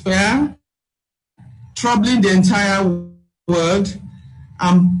 and despair, troubling the entire world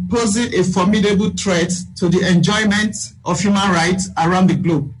and posing a formidable threat to the enjoyment of human rights around the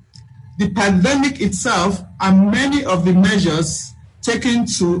globe. The pandemic itself and many of the measures taken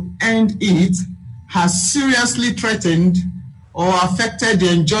to end it has seriously threatened or affected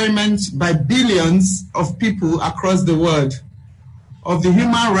the enjoyment by billions of people across the world of the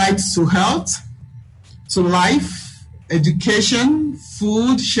human rights to health, to life, education,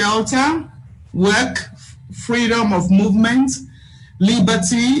 food, shelter, work, freedom of movement,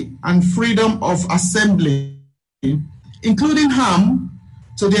 liberty, and freedom of assembly, including harm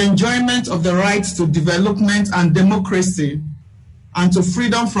to the enjoyment of the rights to development and democracy, and to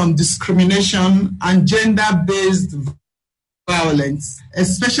freedom from discrimination and gender-based violence,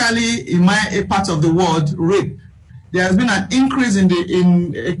 especially in my part of the world, rape. There has been an increase in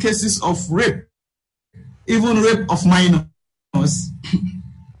cases of rape, even rape of minors.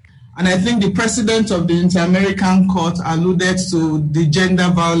 And I think the president of the Inter-American Court alluded to the gender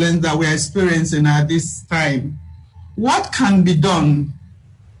violence that we are experiencing at this time. What can be done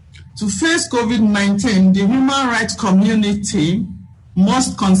to face COVID-19? The human rights community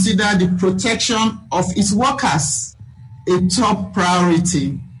must consider the protection of its workers a top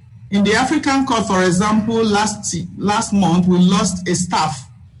priority. In the African Court, for example, last month, we lost a staff,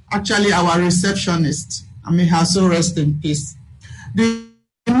 actually our receptionist, and may her soul rest in peace. The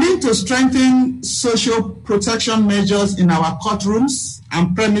need to strengthen social protection measures in our courtrooms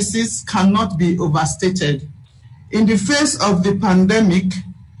and premises cannot be overstated. In the face of the pandemic,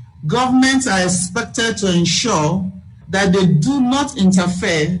 governments are expected to ensure that they do not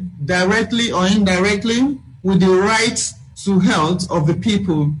interfere directly or indirectly with the right to health of the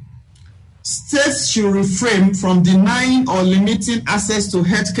people. States should refrain from denying or limiting access to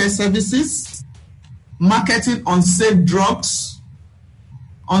healthcare services, marketing unsafe drugs,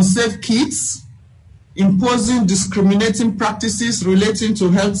 unsafe kits, imposing discriminating practices relating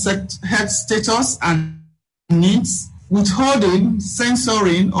to health status and needs, withholding,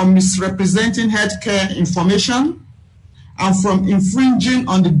 censoring, or misrepresenting healthcare information, and from infringing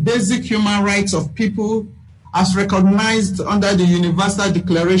on the basic human rights of people as recognized under the Universal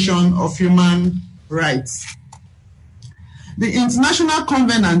Declaration of Human Rights. The International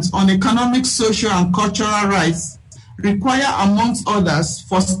Covenant on Economic, Social, and Cultural Rights require, amongst others,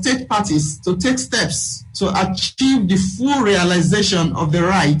 for state parties to take steps to achieve the full realization of the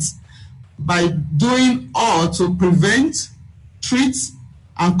rights by doing all to prevent, treat,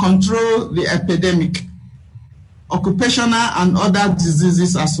 and control the epidemic, occupational and other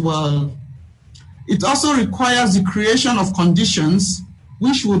diseases as well. It also requires the creation of conditions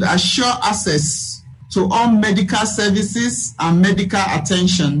which would assure access to all medical services and medical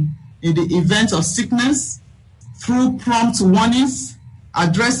attention in the event of sickness through prompt warnings,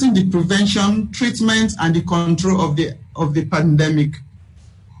 addressing the prevention, treatment, and the control of the pandemic.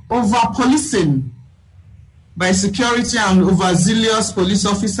 Over-policing by security and overzealous police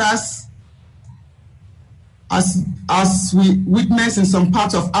officers, as we witness in some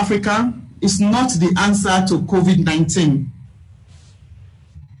parts of Africa, is not the answer to COVID-19.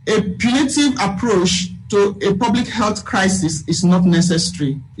 A punitive approach to a public health crisis is not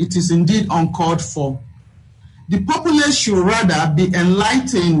necessary. It is indeed uncalled for. The populace should rather be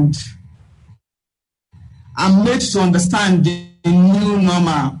enlightened and made to understand the new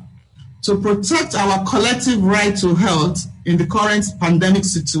normal. To protect our collective right to health in the current pandemic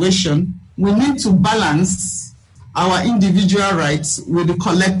situation, we need to balance our individual rights with the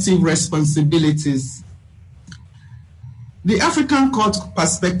collective responsibilities. The African Court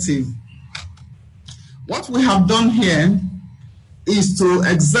perspective. What we have done here is to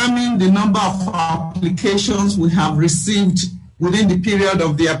examine the number of applications we have received within the period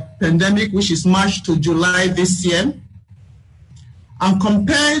of the pandemic, which is March to July this year, and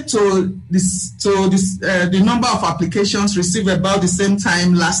compare to the number of applications received about the same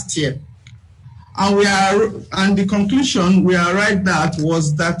time last year. And the conclusion we arrived at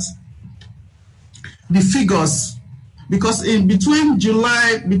was that the figures, because between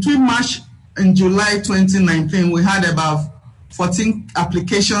March and July 2019, we had about 14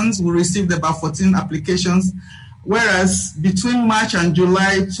 applications. We received about 14 applications, whereas between March and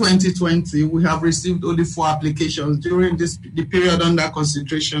July 2020, we have received only 4 applications during the period under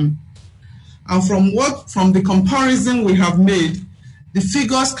consideration. And from the comparison we have made, the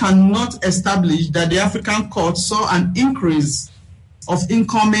figures cannot establish that the African Court saw an increase of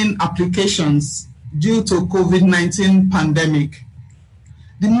incoming applications due to COVID-19 pandemic.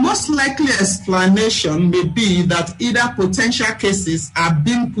 The most likely explanation may be that either potential cases are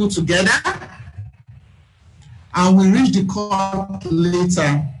being put together and we reach the court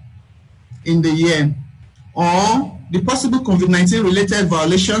later in the year, or the possible COVID-19 related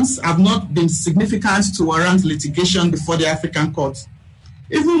violations have not been significant to warrant litigation before the African Court.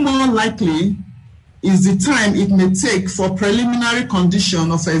 Even more likely is the time it may take for preliminary condition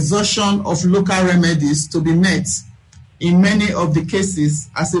of exhaustion of local remedies to be met in many of the cases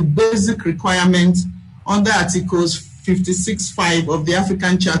as a basic requirement under Articles 56.5 of the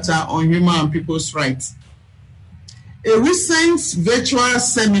African Charter on Human and People's Rights. A recent virtual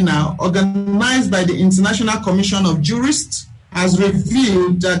seminar organized by the International Commission of Jurists has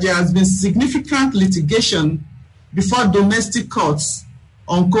revealed that there has been significant litigation before domestic courts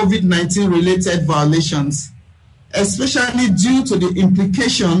on COVID-19 related violations, especially due to the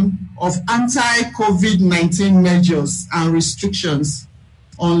implication of anti-COVID-19 measures and restrictions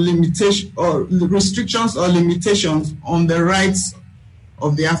on limitations or limitations on the rights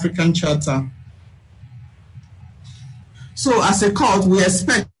of the African Charter. So as a court, we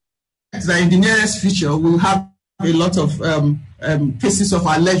expect that in the nearest future, we'll have a lot of cases of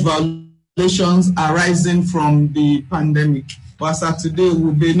alleged violations arising from the pandemic. But as of today,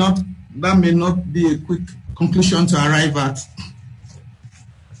 that may not be a quick conclusion to arrive at.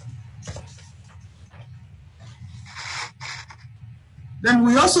 Then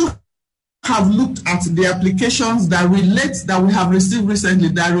we also have looked at the applications that we have received recently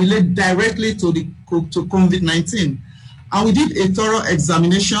that relate directly to COVID-19. And we did a thorough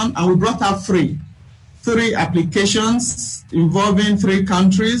examination and we brought out three applications involving 3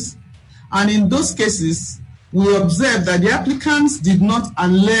 countries. And in those cases, we observed that the applicants did not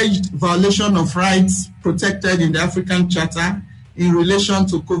allege violation of rights protected in the African Charter in relation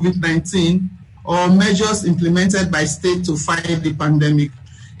to COVID-19 or measures implemented by state to fight the pandemic.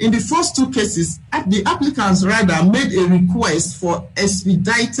 In the first 2 cases, the applicants rather made a request for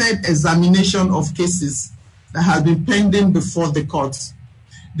expedited examination of cases that had been pending before the court.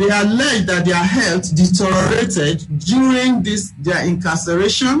 They alleged that their health deteriorated during their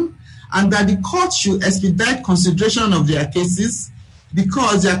incarceration and that the court should expedite consideration of their cases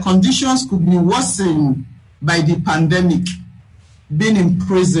because their conditions could be worsened by the pandemic, being in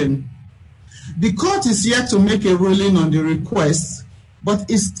prison. The court is yet to make a ruling on the request, but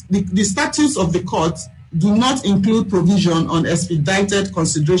the status of the court do not include provision on expedited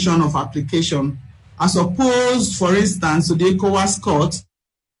consideration of application, as opposed, for instance, to the ECOWAS Court,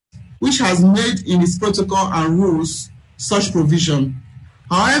 which has made in its protocol and rules such provision.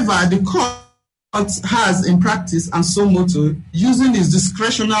 However, the court has in practice and so moto, using its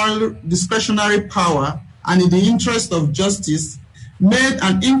discretionary power and in the interest of justice, made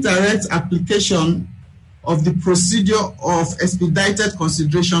an indirect application of the procedure of expedited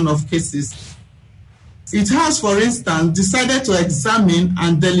consideration of cases. It has, for instance, decided to examine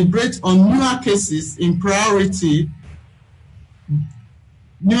and deliberate on newer cases in priority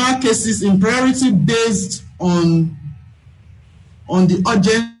based on the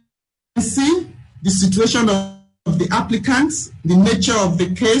urgency, the situation of the applicants, the nature of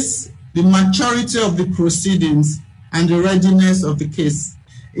the case, the maturity of the proceedings, and the readiness of the case.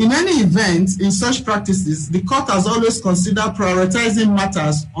 In any event, in such practices, the court has always considered prioritizing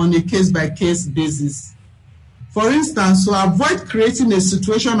matters on a case-by-case basis. For instance, to avoid creating a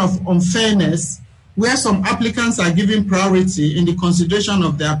situation of unfairness where some applicants are given priority in the consideration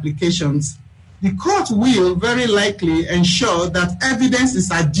of their applications, the court will very likely ensure that evidence is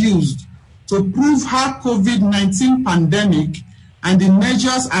adduced to prove how COVID-19 pandemic and the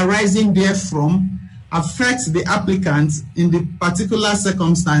measures arising therefrom affects the applicant in the particular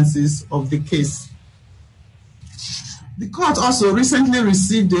circumstances of the case. The court also recently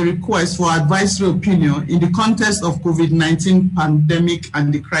received a request for advisory opinion in the context of COVID-19 pandemic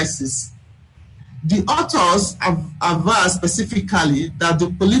and the crisis. The authors averred specifically that the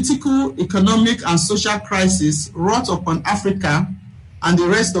political, economic, and social crisis wrought upon Africa and the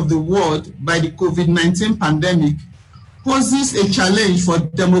rest of the world by the COVID-19 pandemic poses a challenge for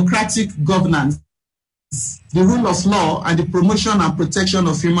democratic governance, the rule of law, and the promotion and protection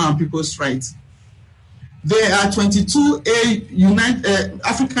of human and people's rights. There are 22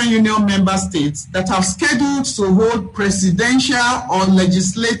 African Union member states that have scheduled to hold presidential or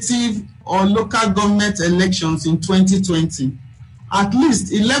legislative or local government elections in 2020. At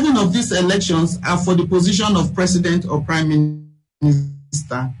least 11 of these elections are for the position of president or prime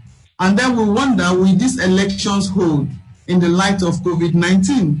minister. And then we wonder, will these elections hold in the light of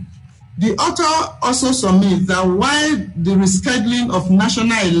COVID-19? The author also submits that while the rescheduling of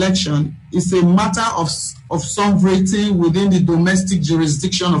national election is a matter of sovereignty within the domestic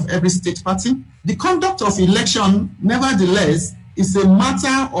jurisdiction of every state party, the conduct of election, nevertheless, is a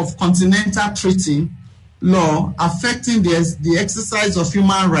matter of continental treaty law affecting the exercise of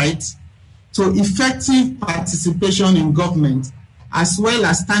human rights to effective participation in government, as well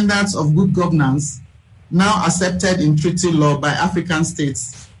as standards of good governance now accepted in treaty law by African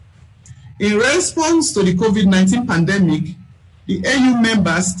states. In response to the COVID-19 pandemic, the AU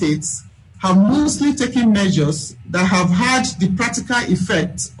member states have mostly taken measures that have had the practical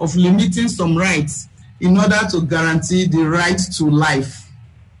effect of limiting some rights in order to guarantee the right to life.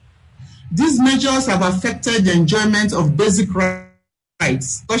 These measures have affected the enjoyment of basic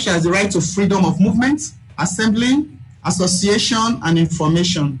rights, such as the right to freedom of movement, assembly, association, and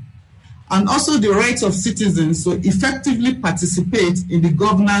information, and also the right of citizens to effectively participate in the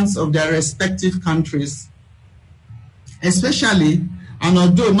governance of their respective countries, especially, and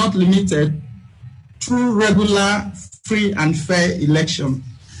although not limited, through regular, free, and fair election.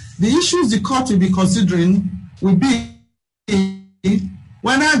 The issues the court will be considering will be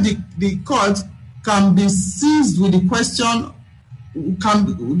whether the court can be seized with the question.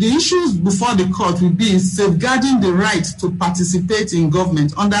 The issues before the court will be safeguarding the right to participate in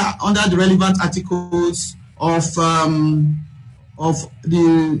government under the relevant articles of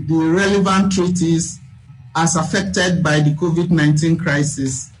the relevant treaties as affected by the COVID-19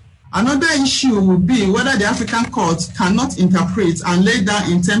 crisis. Another issue will be whether the African court cannot interpret and lay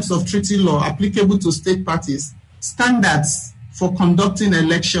down in terms of treaty law applicable to state parties standards for conducting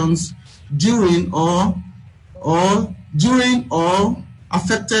elections during or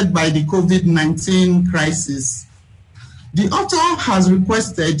affected by the COVID-19 crisis. The author has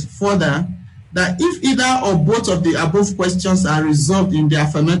requested further that if either or both of the above questions are resolved in the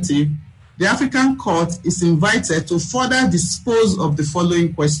affirmative, the African court is invited to further dispose of the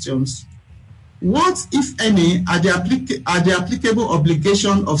following questions. What, if any, are the applicable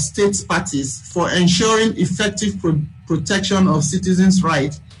obligations of state parties for ensuring effective protection of citizens'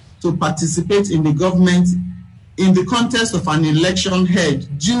 right to participate in the government in the context of an election held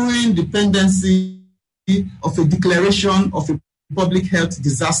during the pendency of a declaration of a public health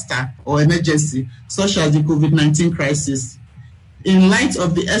disaster or emergency, such as the COVID-19 crisis, in light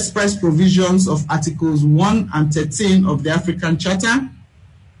of the express provisions of Articles 1 and 13 of the African Charter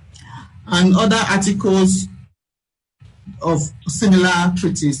and other articles of similar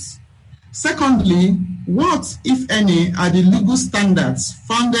treaties. Secondly, what, if any, are the legal standards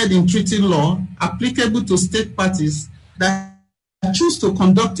founded in treaty law applicable to state parties that choose to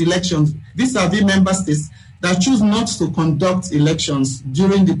conduct elections vis-a-vis member states that choose not to conduct elections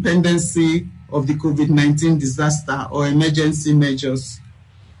during the pendency of the COVID-19 disaster or emergency measures?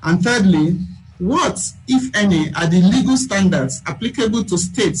 And thirdly, what, if any, are the legal standards applicable to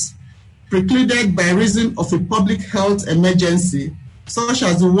states precluded by reason of a public health emergency, such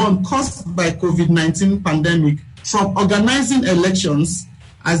as the one caused by COVID-19 pandemic, from organizing elections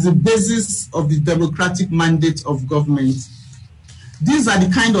as the basis of the democratic mandate of government? These are the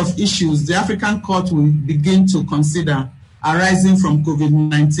kind of issues the African Court will begin to consider arising from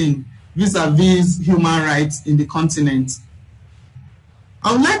COVID-19 vis-a-vis human rights in the continent.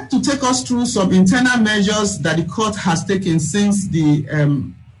 I would like to take us through some internal measures that the court has taken since the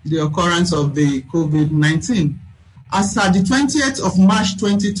occurrence of the COVID-19. As at the 20th of March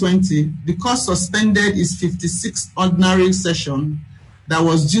 2020, the court suspended its 56th ordinary session that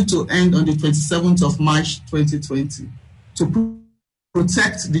was due to end on the 27th of March 2020 to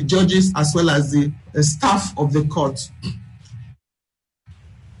protect the judges as well as the staff of the court.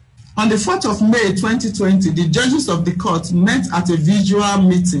 On the 4th of May 2020, the judges of the court met at a visual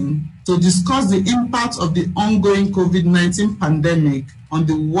meeting to discuss the impact of the ongoing COVID-19 pandemic on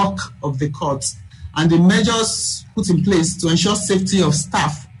the work of the court and the measures put in place to ensure safety of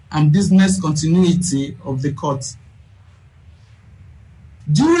staff and business continuity of the court.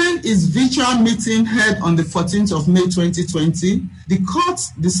 During its virtual meeting held on the 14th of May 2020, the court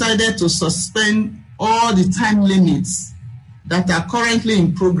decided to suspend all the time limits that are currently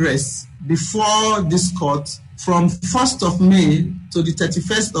in progress before this court from 1st of May to the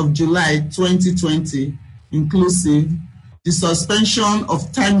 31st of July 2020, inclusive. The suspension of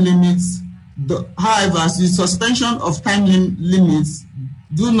time limits, however, the suspension of time limits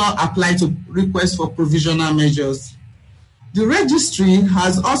do not apply to requests for provisional measures. The registry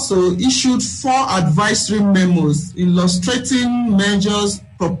has also issued 4 advisory memos illustrating measures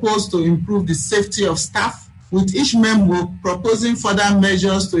proposed to improve the safety of staff, with each memo proposing further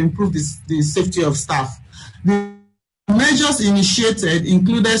measures to improve the safety of staff. The measures initiated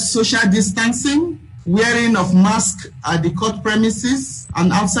included social distancing, wearing of masks at the court premises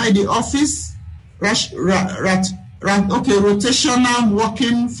and outside the office, rotational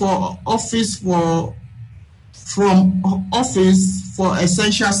working for office from office for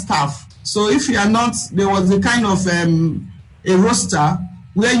essential staff. So if you are not, there was a kind of a roster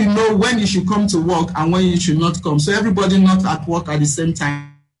where you know when you should come to work and when you should not come. So everybody not at work at the same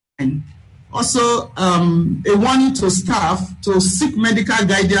time. Also, a warning to staff to seek medical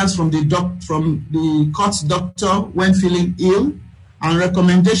guidance from the court doctor when feeling ill, and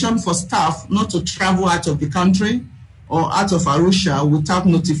recommendation for staff not to travel out of the country or out of Arusha without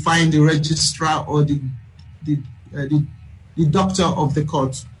notifying the registrar or the doctor of the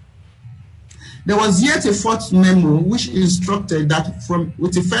court. There was yet a 4th memo which instructed that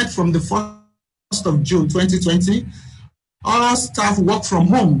with effect from the 1st of June 2020, all staff work from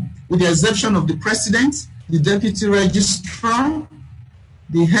home, with the exception of the president, the deputy registrar,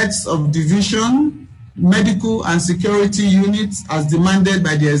 the heads of division, medical and security units as demanded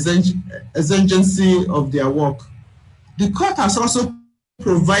by the exigency of their work. The court has also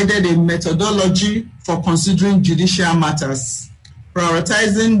provided a methodology for considering judicial matters,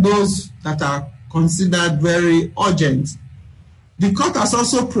 prioritizing those that are considered very urgent. The court has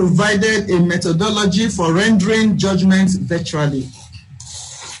also provided a methodology for rendering judgments virtually.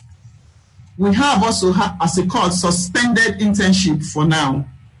 We have also, as a court, suspended internship for now.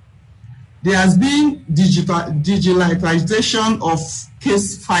 There has been digitalization of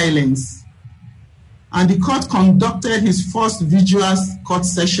case filings, and the court conducted its first visual court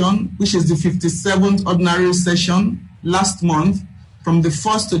session, which is the 57th ordinary session, last month, from the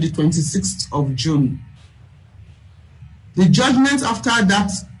 1st to the 26th of June. The judgments after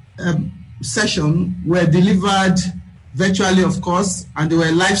that session were delivered virtually, of course, and they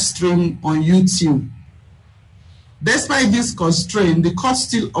were live streamed on YouTube. Despite this constraint, the court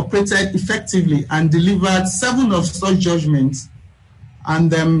still operated effectively and delivered 7 of such judgments.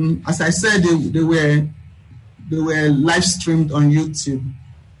 And as I said, they were live streamed on YouTube.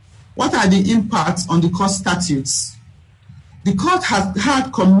 What are the impacts on the court statutes? The court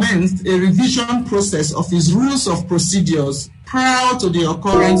had commenced a revision process of its rules of procedures prior to the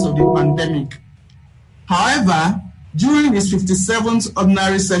occurrence of the pandemic. However, during its 57th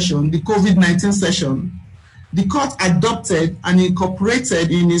ordinary session, the COVID-19 session, the court adopted and incorporated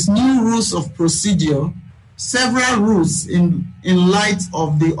in its new rules of procedure several rules in light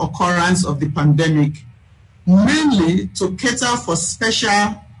of the occurrence of the pandemic, mainly to cater for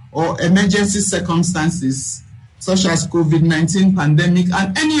special or emergency circumstances such as COVID-19 pandemic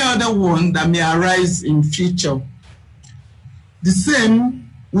and any other one that may arise in future.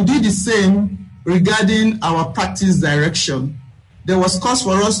 We did the same regarding our practice direction. There was cause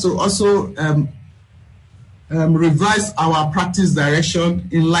for us to also revise our practice direction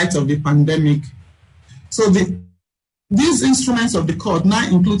in light of the pandemic. So these instruments of the court now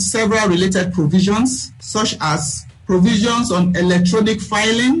include several related provisions, such as provisions on electronic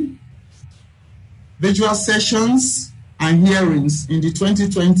filing, virtual sessions, and hearings in the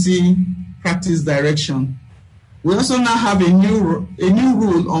 2020 practice direction. We also now have a new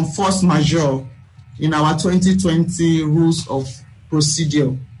rule on force majeure in our 2020 rules of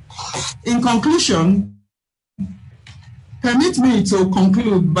procedure. In conclusion, permit me to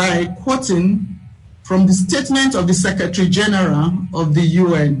conclude by quoting from the statement of the Secretary General of the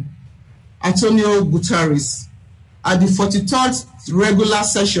UN, Antonio Guterres, at the 43rd regular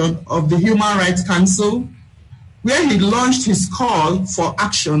session of the Human Rights Council, where he launched his call for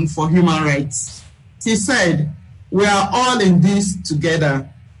action for human rights. He said, "We are all in this together.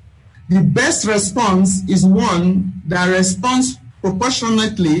 The best response is one that responds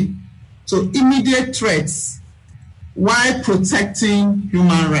proportionately to immediate threats while protecting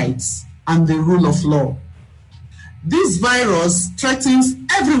human rights and the rule of law. This virus threatens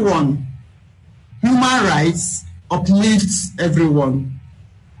everyone. Human rights uplifts everyone.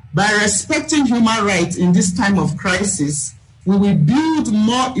 By respecting human rights in this time of crisis, we will build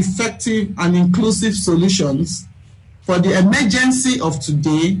more effective and inclusive solutions for the emergency of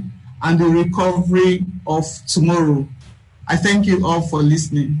today and the recovery of tomorrow." I thank you all for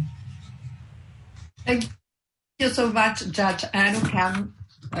listening. Thank you so much, Judge Anukam.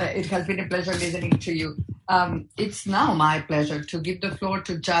 It has been a pleasure listening to you. It's now my pleasure to give the floor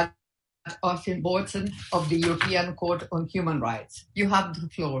to Judge Austin Boatson of the European Court on Human Rights. You have the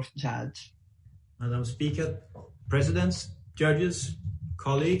floor, Judge. Madam Speaker, Presidents, judges,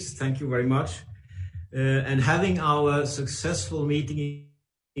 colleagues, thank you very much. And having our successful meeting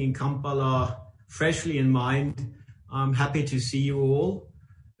in Kampala freshly in mind, I'm happy to see you all.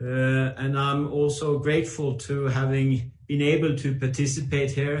 And I'm also grateful to having been able to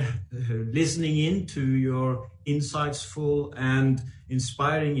participate here, listening in to your insightful and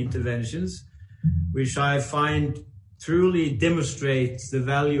inspiring interventions, which I find truly demonstrates the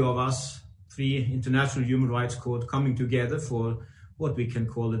value of us three International Human Rights Court coming together for what we can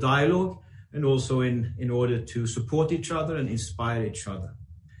call a dialogue, and also in order to support each other and inspire each other.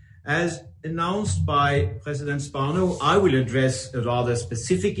 As announced by President Spano, I will address a rather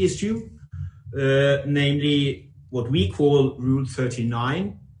specific issue, namely what we call Rule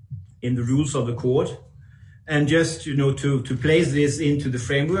 39 in the rules of the court. And just, to place this into the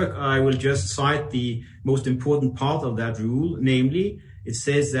framework, I will just cite the most important part of that rule, namely, it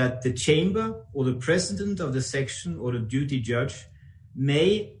says that the chamber or the president of the section or the duty judge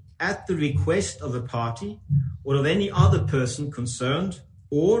may, at the request of a party or of any other person concerned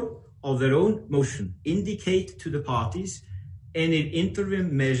or of their own motion, indicate to the parties any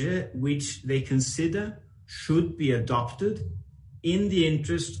interim measure which they consider should be adopted in the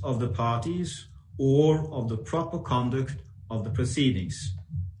interest of the parties or of the proper conduct of the proceedings.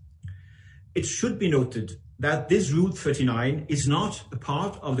 It should be noted that this Rule 39 is not a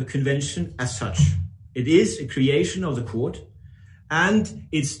part of the convention as such. It is a creation of the court, and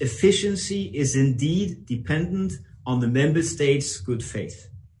its efficiency is indeed dependent on the member states' good faith.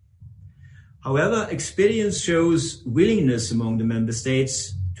 However, experience shows willingness among the member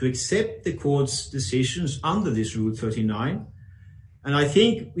states to accept the court's decisions under this Rule 39. And I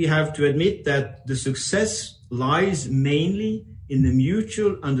think we have to admit that the success lies mainly in the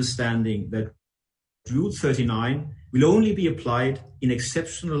mutual understanding that Rule 39 will only be applied in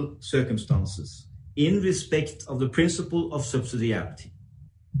exceptional circumstances in respect of the principle of subsidiarity.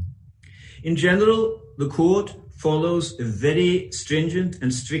 In general, the court follows a very stringent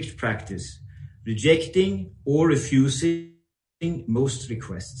and strict practice, rejecting or refusing most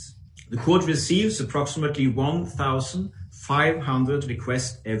requests. The court receives approximately 1,500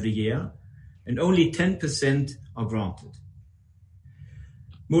 requests every year, and only 10% are granted.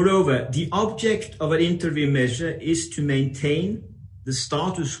 Moreover, the object of an interim measure is to maintain the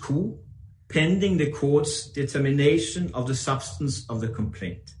status quo pending the court's determination of the substance of the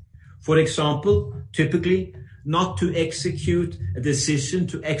complaint. For example, typically, not to execute a decision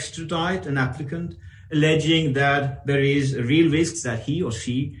to extradite an applicant alleging that there is a real risk that he or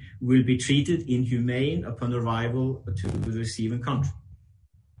she will be treated inhumane upon arrival to the receiving country.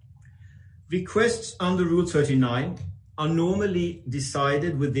 Requests under Rule 39 are normally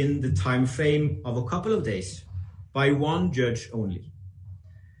decided within the time frame of a couple of days by one judge only.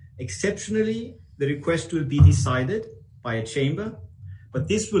 Exceptionally, the request will be decided by a chamber, but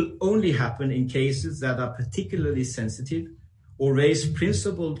this will only happen in cases that are particularly sensitive or raise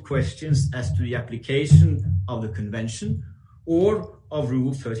principled questions as to the application of the Convention or of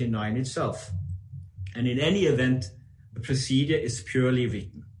Rule 39 itself. And in any event, the procedure is purely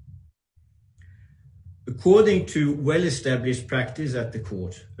written. According to well-established practice at the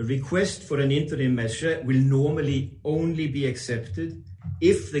court, a request for an interim measure will normally only be accepted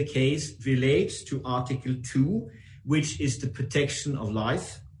if the case relates to Article 2, which is the protection of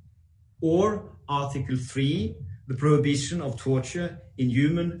life, or Article 3, the prohibition of torture,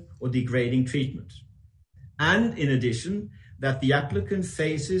 inhuman or degrading treatment. And in addition, that the applicant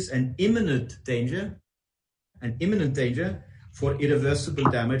faces an imminent danger for irreversible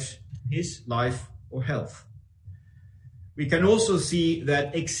damage to his life or health. We can also see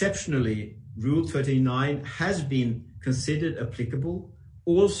that exceptionally, Rule 39 has been considered applicable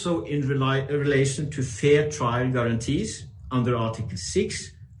also in relation to fair trial guarantees under Article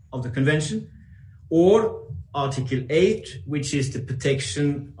 6 of the Convention, or Article 8, which is the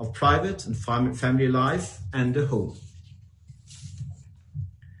protection of private and family life and the home.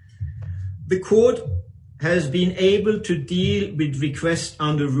 The court has been able to deal with requests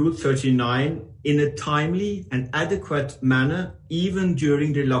under Rule 39 in a timely and adequate manner, even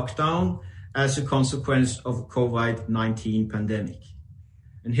during the lockdown as a consequence of COVID-19 pandemic.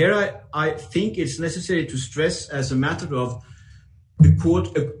 And here I think it's necessary to stress, as a matter of the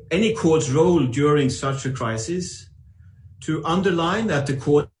court, any court's role during such a crisis, to underline that the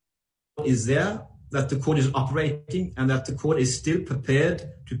court is there, that the court is operating, and that the court is still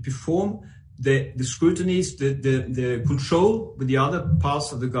prepared to perform the scrutinies, the control with the other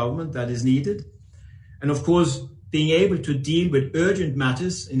parts of the government that is needed. And of course, being able to deal with urgent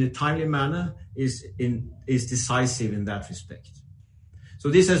matters in a timely manner is decisive in that respect. So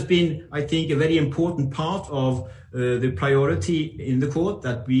this has been, I think, a very important part of the priority in the court,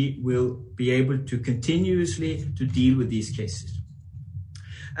 that we will be able to continuously to deal with these cases.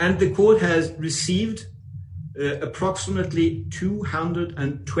 And the court has received approximately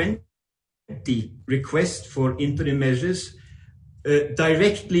 220 requests for interim measures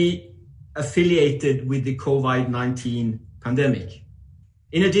directly affiliated with the COVID-19 pandemic,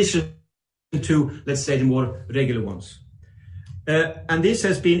 in addition to, let's say, the more regular ones. And this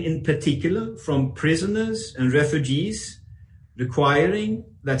has been in particular from prisoners and refugees, requiring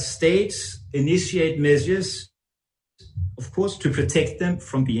that states initiate measures, of course, to protect them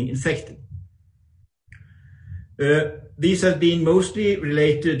from being infected. These have been mostly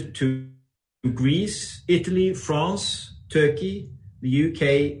related to Greece, Italy, France, Turkey, the UK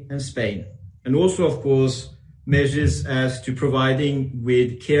and Spain. And also, of course, measures as to providing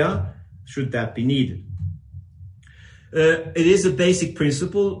with care should that be needed. It is a basic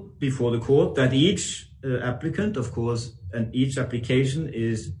principle before the court that each applicant, of course, and each application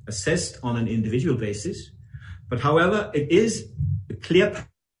is assessed on an individual basis. But however, it is a clear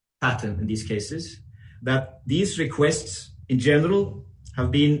pattern in these cases that these requests in general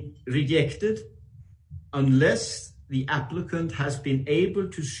have been rejected unless the applicant has been able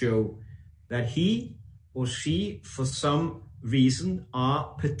to show that he or she, for some reason,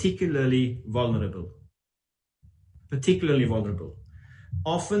 are particularly vulnerable.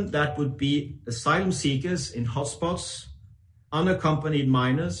 Often that would be asylum seekers in hotspots, unaccompanied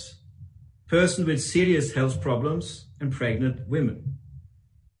minors, persons with serious health problems, and pregnant women.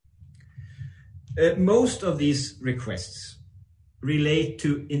 Most of these requests relate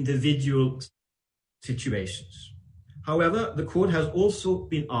to individual situations. However, the court has also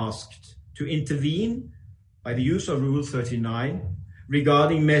been asked to intervene by the use of Rule 39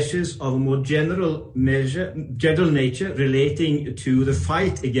 regarding measures of a more general nature relating to the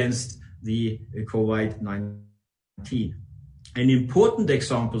fight against the COVID-19. And important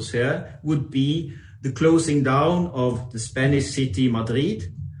examples here would be the closing down of the Spanish city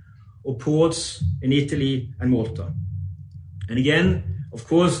Madrid or ports in Italy and Malta. And again, of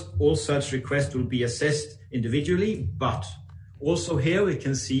course, all such requests will be assessed individually, but also here we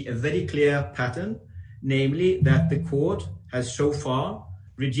can see a very clear pattern, namely that the court has so far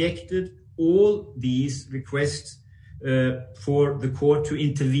rejected all these requests for the court to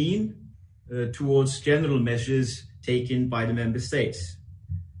intervene towards general measures taken by the member states.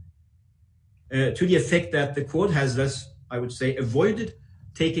 To the effect that the court has thus, I would say, avoided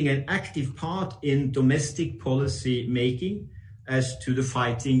taking an active part in domestic policy making as to the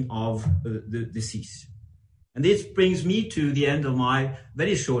fighting of the disease. And this brings me to the end of my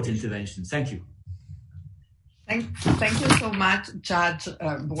very short intervention. Thank you. Thank you so much, Judge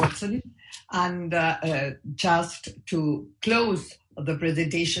Watson. And just to close the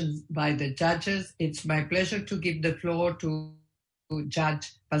presentations by the judges. It's my pleasure to give the floor to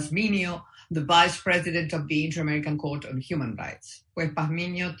Judge Pazmiño, the Vice President of the Inter-American Court on Human Rights. Pues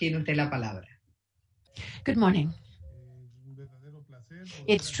Pazmiño, tiene usted la palabra. Good morning.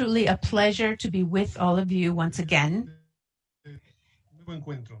 It's truly a pleasure to be with all of you once again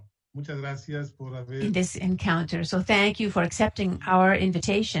in this encounter. So thank you for accepting our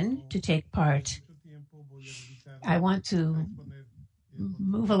invitation to take part. I want to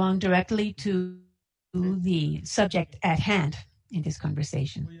move along directly to the subject at hand in this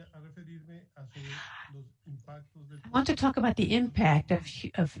conversation. I want to talk about the impact of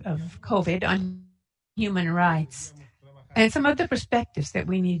COVID on human rights and some of the perspectives that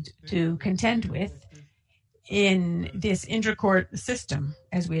we need to contend with in this intercourt system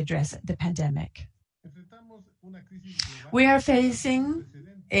as we address the pandemic. We are facing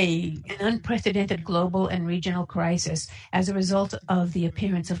an unprecedented global and regional crisis as a result of the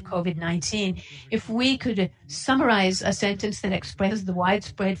appearance of COVID-19. If we could summarize a sentence that expresses the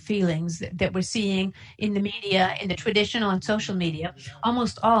widespread feelings that we're seeing in the media, in the traditional and social media,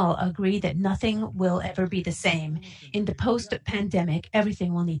 almost all agree that nothing will ever be the same. In the post-pandemic,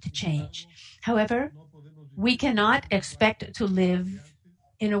 everything will need to change. However, we cannot expect to live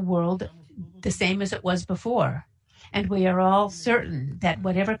in a world the same as it was before. And we are all certain that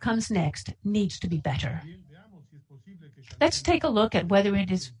whatever comes next needs to be better. Let's take a look at whether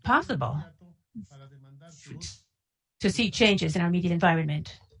it is possible to see changes in our immediate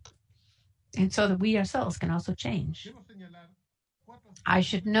environment, and so that we ourselves can also change. I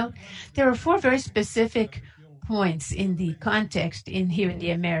should note there are 4 very specific points in the context here in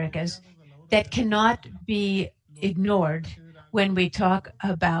the Americas that cannot be ignored when we talk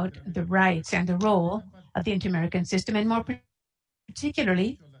about the rights and the role of the inter-American system, and more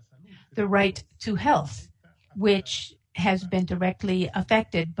particularly the right to health, which has been directly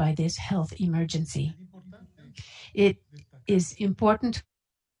affected by this health emergency. It is important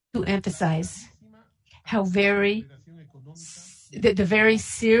to emphasize how the very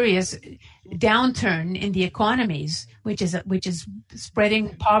serious downturn in the economies, which is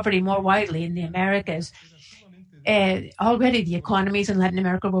spreading poverty more widely in the Americas. Already the economies in Latin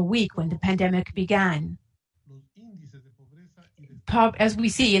America were weak when the pandemic began. As we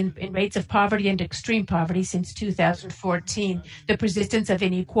see in rates of poverty and extreme poverty since 2014, the persistence of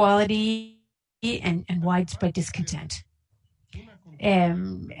inequality and widespread discontent.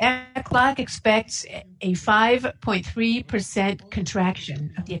 ECLAC expects a 5.3%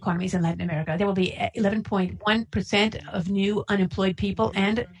 contraction of the economies in Latin America. There will be 11.1% of new unemployed people,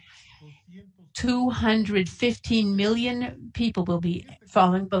 and 215 million people will be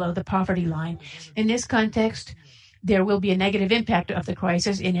falling below the poverty line. In this context, there will be a negative impact of the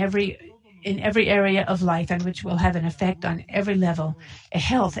crisis in every area of life, and which will have an effect on every level: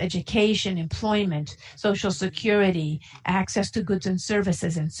 health, education, employment, social security, access to goods and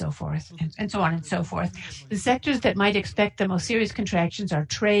services, and so forth, and so on and so forth. The sectors that might expect the most serious contractions are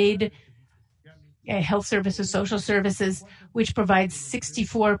trade, health services, social services, which provides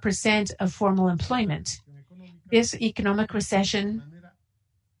 64% of formal employment. This economic recession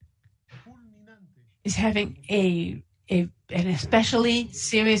is having an especially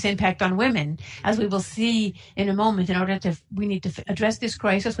serious impact on women, as we will see in a moment. We need to address this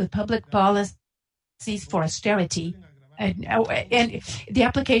crisis with public policies for austerity. And the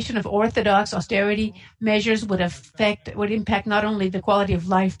application of orthodox austerity measures would impact not only the quality of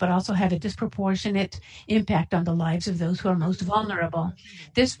life, but also have a disproportionate impact on the lives of those who are most vulnerable.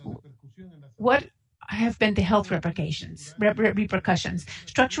 What have been the health repercussions?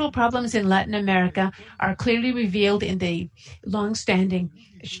 Structural problems in Latin America are clearly revealed in the long-standing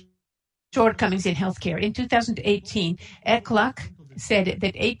shortcomings in healthcare. In 2018, ECLAC said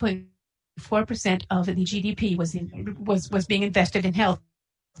that 8.4% of the GDP was being invested in health,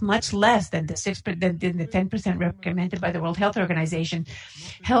 much less than the 10% recommended by the World Health Organization.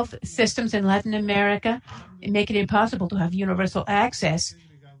 Health systems in Latin America make it impossible to have universal access.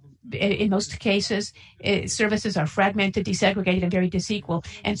 In most cases, services are fragmented, desegregated, and very disequal,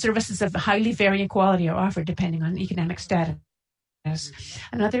 and services of highly varying quality are offered depending on economic status.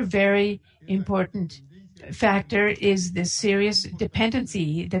 Another very important factor is the serious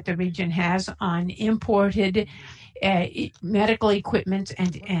dependency that the region has on imported medical equipment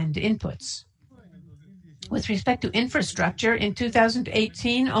and inputs. With respect to infrastructure, in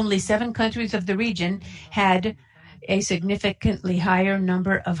 2018, only 7 countries of the region had a significantly higher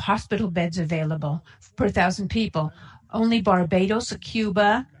number of hospital beds available per 1,000 people. Only Barbados,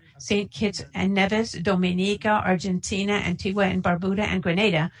 Cuba, St. Kitts and Nevis, Dominica, Argentina, Antigua and Barbuda, and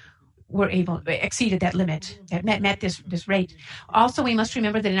Grenada exceeded that limit, met this rate. Also, we must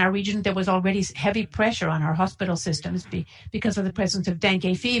remember that in our region there was already heavy pressure on our hospital systems because of the presence of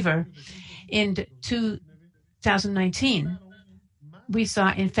dengue fever. In 2019, we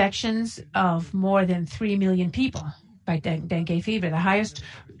saw infections of more than 3 million people by dengue fever, the highest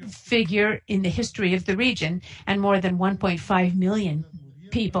figure in the history of the region, and more than 1.5 million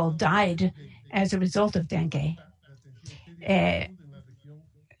people died as a result of dengue.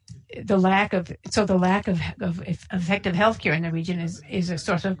 The lack of effective healthcare in the region is a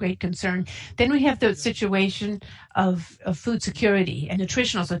source of great concern. Then we have the situation of food security and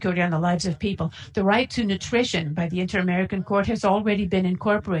nutritional security on the lives of people. The right to nutrition by the Inter-American Court has already been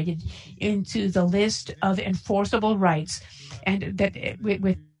incorporated into the list of enforceable rights, and that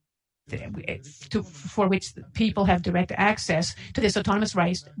for which people have direct access to this autonomous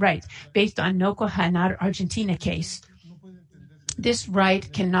right based on Noco Hanar Argentina case. This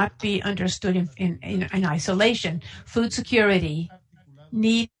right cannot be understood in isolation. Food security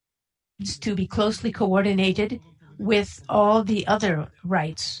needs to be closely coordinated with all the other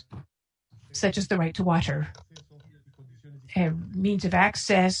rights, such as the right to water, means of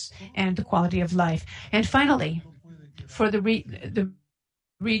access, and the quality of life. And finally, for the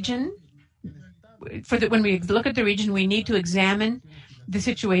region, when we look at the region, we need to examine the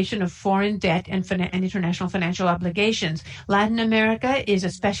situation of foreign debt and international financial obligations. Latin America is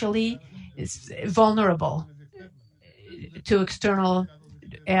especially vulnerable to external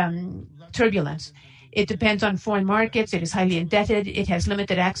turbulence. It depends on foreign markets. It is highly indebted. It has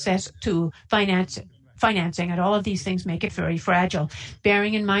limited access to financing, and all of these things make it very fragile.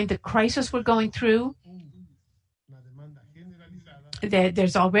 Bearing in mind the crisis we're going through, there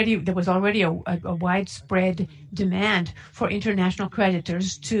was already a widespread demand for international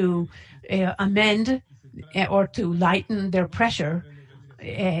creditors to amend or to lighten their pressure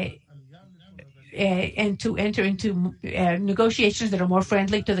and to enter into negotiations that are more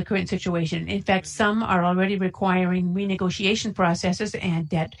friendly to the current situation. In fact, some are already requiring renegotiation processes and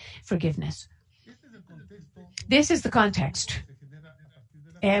debt forgiveness. This is the context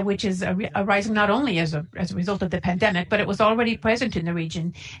which is arising not only as a result of the pandemic, but it was already present in the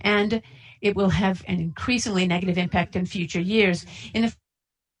region, and it will have an increasingly negative impact in future years. In the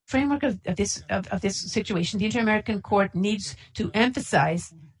framework of this situation, the Inter-American Court needs to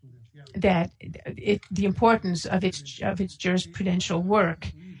emphasize that the importance of its jurisprudential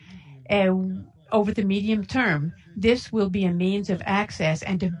work over the medium term. This will be a means of access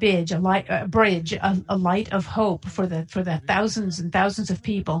and a light of hope for the thousands and thousands of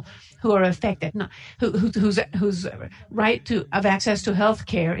people who are affected, whose right of access to health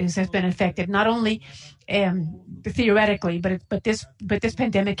care has been affected, not only theoretically, but this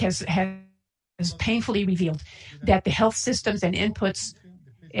pandemic has painfully revealed that the health systems and inputs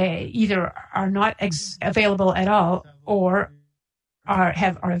either are not available at all, or are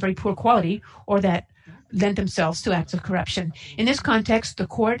of very poor quality, or that lend themselves to acts of corruption. In this context, the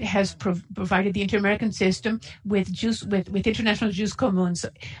court has provided the Inter-American system with international jus communs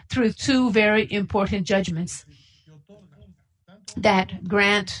through two very important judgments that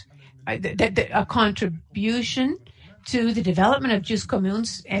grant a contribution to the development of jus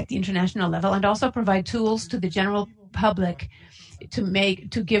communs at the international level, and also provide tools to the general public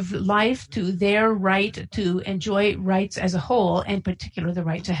to give life to their right to enjoy rights as a whole, and in particular the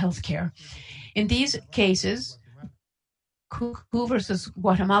right to health care. In these cases, Cucu versus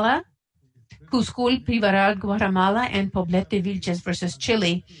Guatemala, Cuscul Privaral Guatemala, and Poblete Vilches versus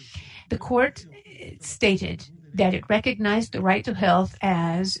Chile, the court stated that it recognized the right to health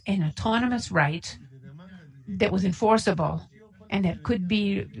as an autonomous right that was enforceable and that could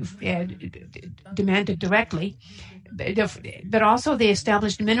be demanded directly. But also they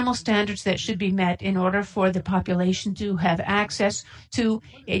established minimal standards that should be met in order for the population to have access to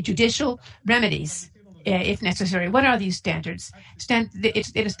judicial remedies if necessary. What are these standards?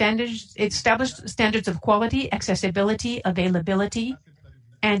 It established standards of quality, accessibility, availability,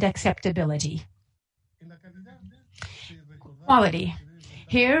 and acceptability. Quality.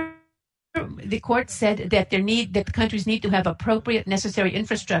 Here, the court said that the countries need to have appropriate necessary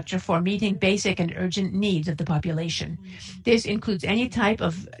infrastructure for meeting basic and urgent needs of the population. This includes any type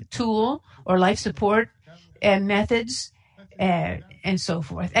of tool or life support methods and so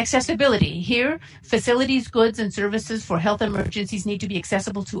forth. Accessibility. Here, facilities, goods, and services for health emergencies need to be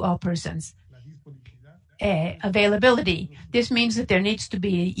accessible to all persons. Availability. This means that there need to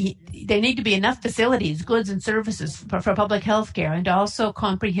be enough facilities, goods, and services for public health care, and also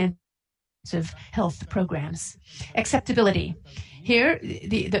comprehensive health programs. Acceptability. Here,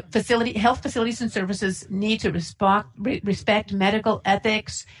 the health facilities and services need to respect medical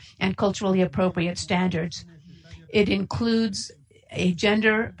ethics and culturally appropriate standards. It includes a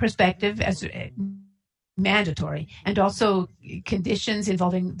gender perspective as mandatory, and also conditions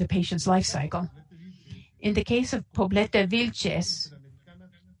involving the patient's life cycle. In the case of Poblete Vilches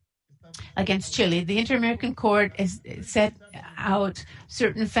against Chile, the Inter-American Court has set out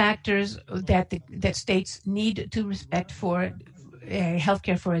certain factors that states need to respect for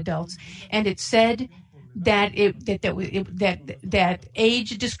healthcare for adults, and it said that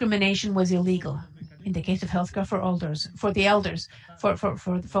age discrimination was illegal in the case of healthcare for the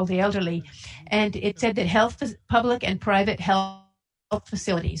elderly, and it said that public and private health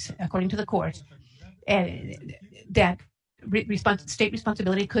facilities, according to the court, that state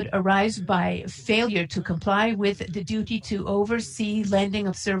responsibility could arise by failure to comply with the duty to oversee lending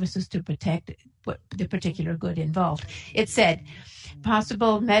of services to protect the particular good involved. It said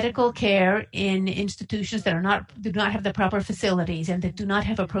possible medical care in institutions that do not have the proper facilities and that do not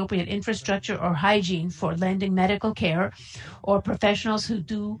have appropriate infrastructure or hygiene for lending medical care, or professionals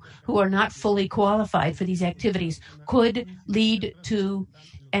who are not fully qualified for these activities, could lead to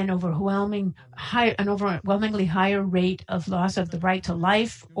an overwhelmingly higher rate of loss of the right to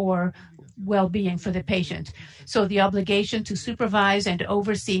life or well-being for the patient. So the obligation to supervise and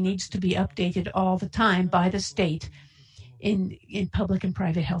oversee needs to be updated all the time by the state in public and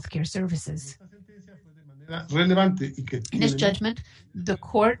private healthcare services. In this judgment, the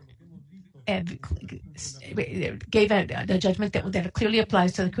court gave a judgment that clearly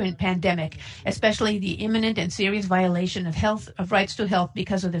applies to the current pandemic, especially the imminent and serious violation of rights to health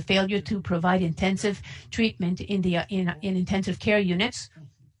because of the failure to provide intensive treatment in intensive care units,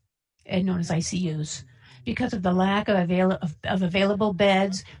 known as ICUs, because of the lack of available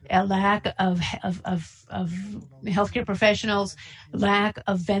beds, a lack of healthcare professionals, lack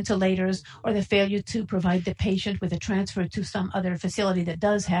of ventilators, or the failure to provide the patient with a transfer to some other facility that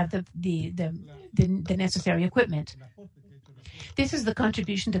does have the necessary equipment. This is the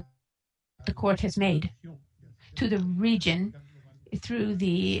contribution that the court has made to the region through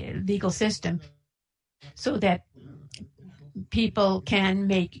the legal system, so that people can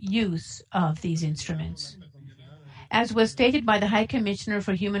make use of these instruments. As was stated by the High Commissioner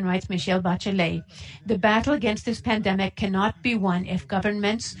for Human Rights, Michelle Bachelet, the battle against this pandemic cannot be won if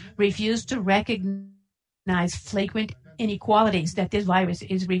governments refuse to recognize flagrant inequalities that this virus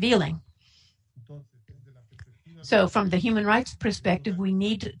is revealing. So from the human rights perspective, we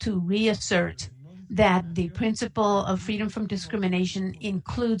need to reassert that the principle of freedom from discrimination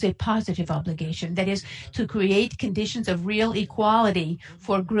includes a positive obligation, that is, to create conditions of real equality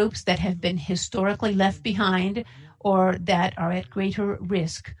for groups that have been historically left behind or that are at greater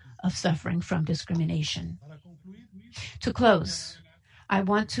risk of suffering from discrimination. To close, I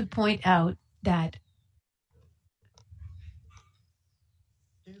want to point out that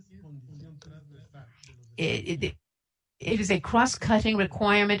it is a cross-cutting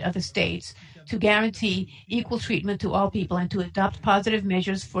requirement of the states to guarantee equal treatment to all people and to adopt positive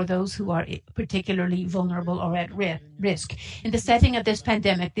measures for those who are particularly vulnerable or at risk. In the setting of this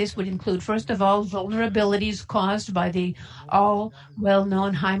pandemic, this would include, first of all, vulnerabilities caused by the all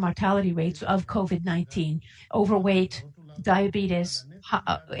well-known high mortality rates of COVID-19, overweight, diabetes,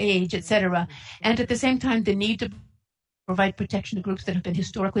 age, etc., and at the same time, the need to provide protection to groups that have been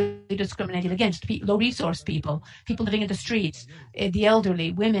historically discriminated against, low-resource people living in the streets, the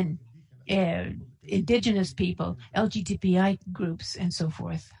elderly, women, indigenous people, LGBTI groups, and so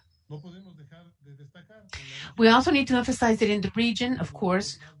forth. We also need to emphasize that in the region, of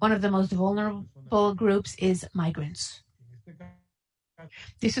course, one of the most vulnerable groups is migrants.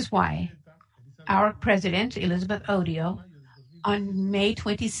 This is why our president, Elizabeth Odio, on May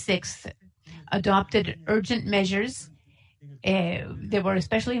 26th, adopted urgent measures they were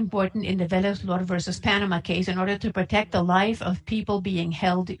especially important in the Velas Lor versus Panama case in order to protect the life of people being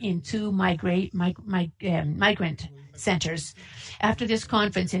held in two migrant centers. After this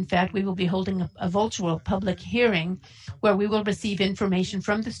conference, in fact, we will be holding a virtual public hearing where we will receive information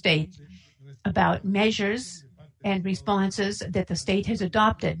from the state about measures and responses that the state has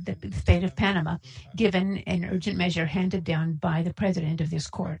adopted, the state of Panama, given an urgent measure handed down by the president of this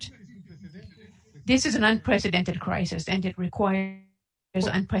court. This is an unprecedented crisis, and it requires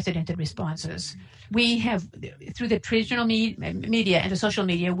unprecedented responses. We have, through the traditional media and the social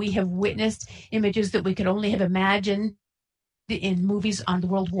media, we have witnessed images that we could only have imagined in movies on the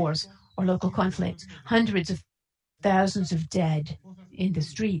world wars or local conflicts. Hundreds of thousands of dead in the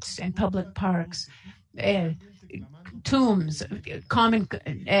streets and public parks. tombs, common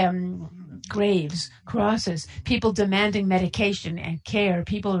graves, crosses, people demanding medication and care,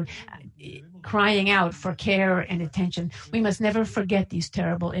 people crying out for care and attention. We must never forget these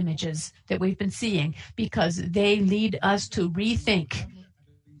terrible images that we've been seeing, because they lead us to rethink.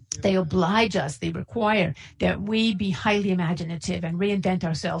 They oblige us, they require that we be highly imaginative and reinvent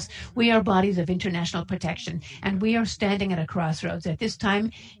ourselves. We are bodies of international protection, and we are standing at a crossroads. At this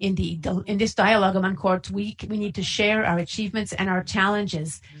time, in this dialogue among courts, we need to share our achievements and our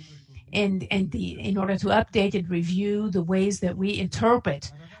challenges in order to update and review the ways that we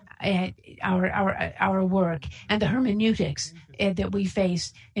interpret our work and the hermeneutics that we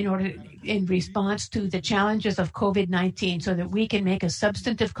face in response to the challenges of COVID-19, so that we can make a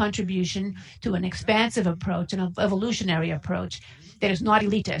substantive contribution to an expansive approach, an evolutionary approach that is not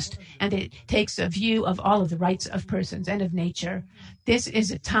elitist, and it takes a view of all of the rights of persons and of nature. This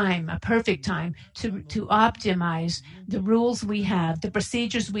is a perfect time to optimize the rules we have, the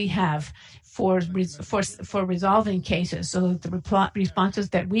procedures we have for resolving cases, so that the responses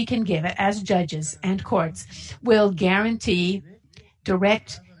that we can give as judges and courts will guarantee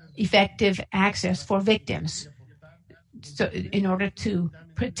direct, effective access for victims, so in order to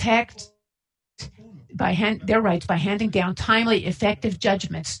protect their rights by handing down timely, effective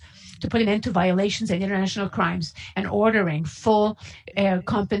judgments, to put an end to violations and international crimes, and ordering full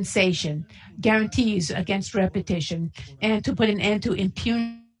compensation, guarantees against repetition, and to put an end to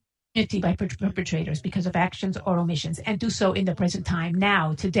impunity by perpetrators because of actions or omissions, and do so in the present time,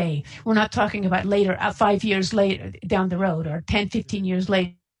 now, today. We're not talking about later, 5 years later down the road, or 10, 15 years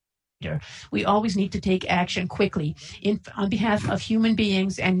later. We always need to take action quickly on behalf of human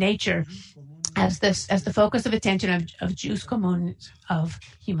beings and nature, as the focus of attention of jus comunes of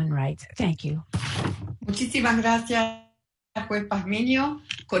human rights. Thank you. Muchísimas gracias, Juez Pazmiño.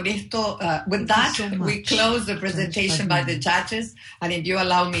 Con esto, with that, we close the presentation by the judges. And if you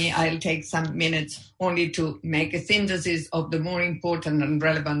allow me, I'll take some minutes only to make a synthesis of the more important and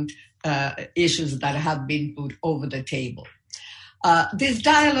relevant issues that have been put over the table. This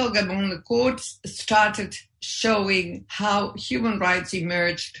dialogue among the courts started showing how human rights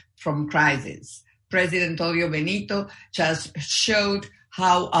emerged from crisis. President Odio Benito just showed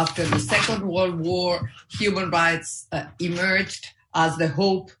how after the Second World War, human rights emerged as the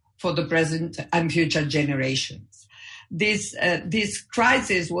hope for the present and future generations. This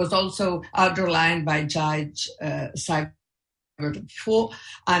crisis was also underlined by Judge Seibert before,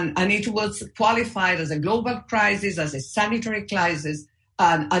 and it was qualified as a global crisis, as a sanitary crisis,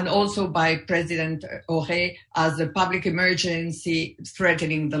 and also by President Auré as a public emergency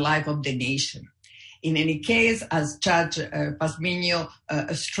threatening the life of the nation. In any case, as Judge Pazmiño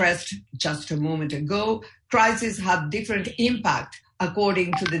stressed just a moment ago, crises have different impact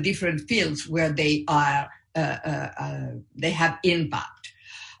according to the different fields where they are. They have impact.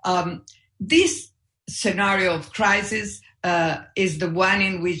 This scenario of crisis is the one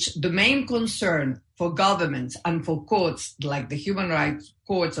in which the main concern for governments and for courts, like the human rights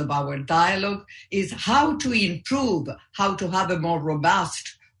courts of our dialogue, is how to improve, how to have a more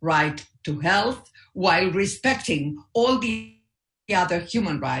robust right to health while respecting all the other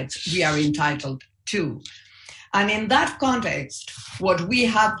human rights we are entitled to. And in that context, what we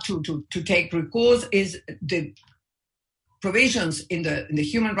have to take recourse is the provisions in the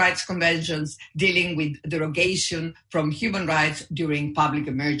human rights conventions dealing with derogation from human rights during public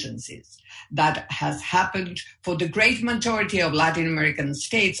emergencies. That has happened for the great majority of Latin American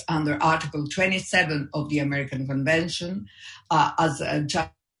states under Article 27 of the American Convention. As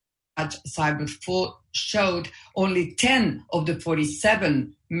Judge Seibert showed, only 10 of the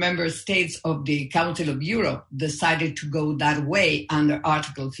 47 member states of the Council of Europe decided to go that way under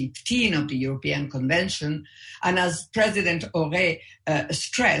Article 15 of the European Convention. And as President Auré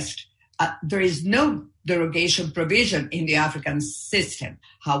stressed, there is no derogation provision in the African system.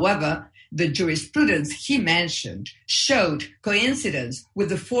 However, the jurisprudence he mentioned showed coincidence with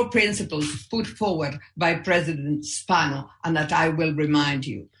the 4 principles put forward by President Spano, and that I will remind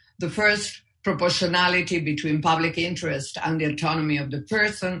you. The first, proportionality between public interest and the autonomy of the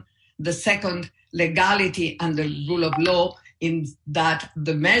person. The second, legality and the rule of law, in that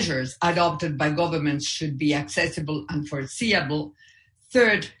the measures adopted by governments should be accessible and foreseeable.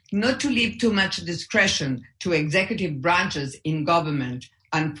 Third, not to leave too much discretion to executive branches in government.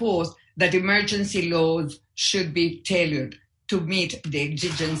 And fourth, that emergency laws should be tailored to meet the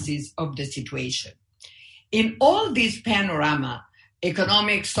exigencies of the situation. In all this panorama,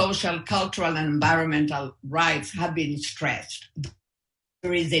 economic, social, cultural, and environmental rights have been stressed.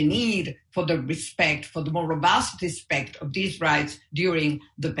 There is a need for the respect, for the more robust respect of these rights during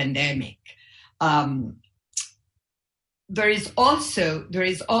the pandemic. there is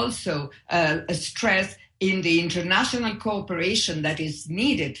also a stress in the international cooperation that is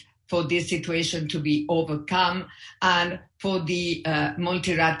needed for this situation to be overcome and for the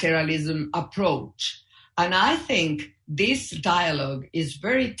multilateralism approach. And I think this dialogue is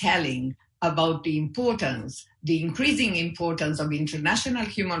very telling about the increasing importance of international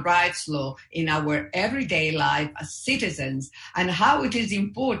human rights law in our everyday life as citizens, and how it is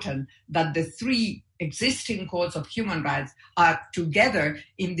important that the three existing courts of human rights are together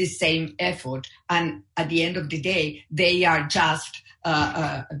in the same effort. And at the end of the day, they are just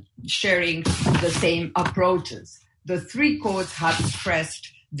sharing the same approaches. The three courts have stressed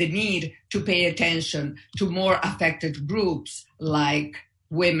the need to pay attention to more affected groups like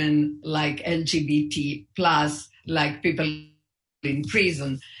women, like LGBT plus, like people in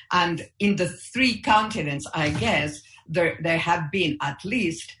prison. And in the three continents, I guess, there have been at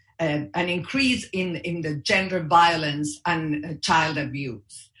least an increase in the gender violence and child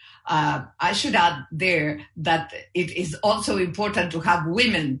abuse. I should add there that it is also important to have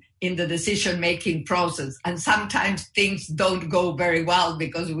women in the decision-making process. And sometimes things don't go very well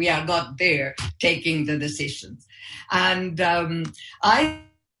because we are not there taking the decisions. And I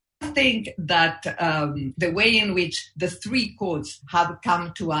think that the way in which the three courts have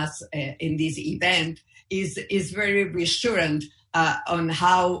come to us in this event is very reassuring on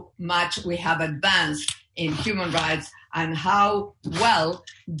how much we have advanced in human rights and how well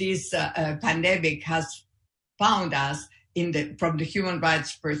this pandemic has found us from the human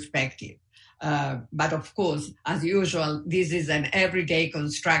rights perspective. But of course, as usual, this is an everyday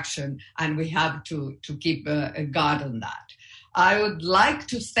construction and we have to keep a guard on that. I would like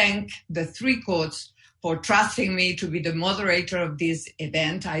to thank the three courts for trusting me to be the moderator of this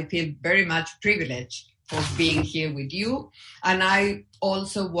event. I feel very much privileged for being here with you. And I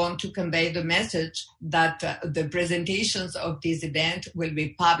also want to convey the message that the presentations of this event will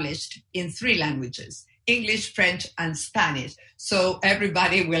be published in three languages: English, French, and Spanish. So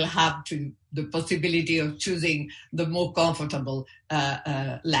everybody will have the possibility of choosing the more comfortable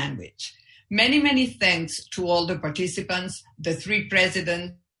language. Many, many thanks to all the participants, the three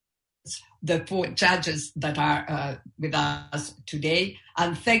presidents, the four judges that are with us today,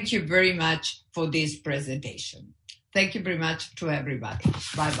 and thank you very much for this presentation. Thank you very much to everybody.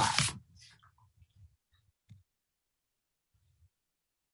 Bye-bye.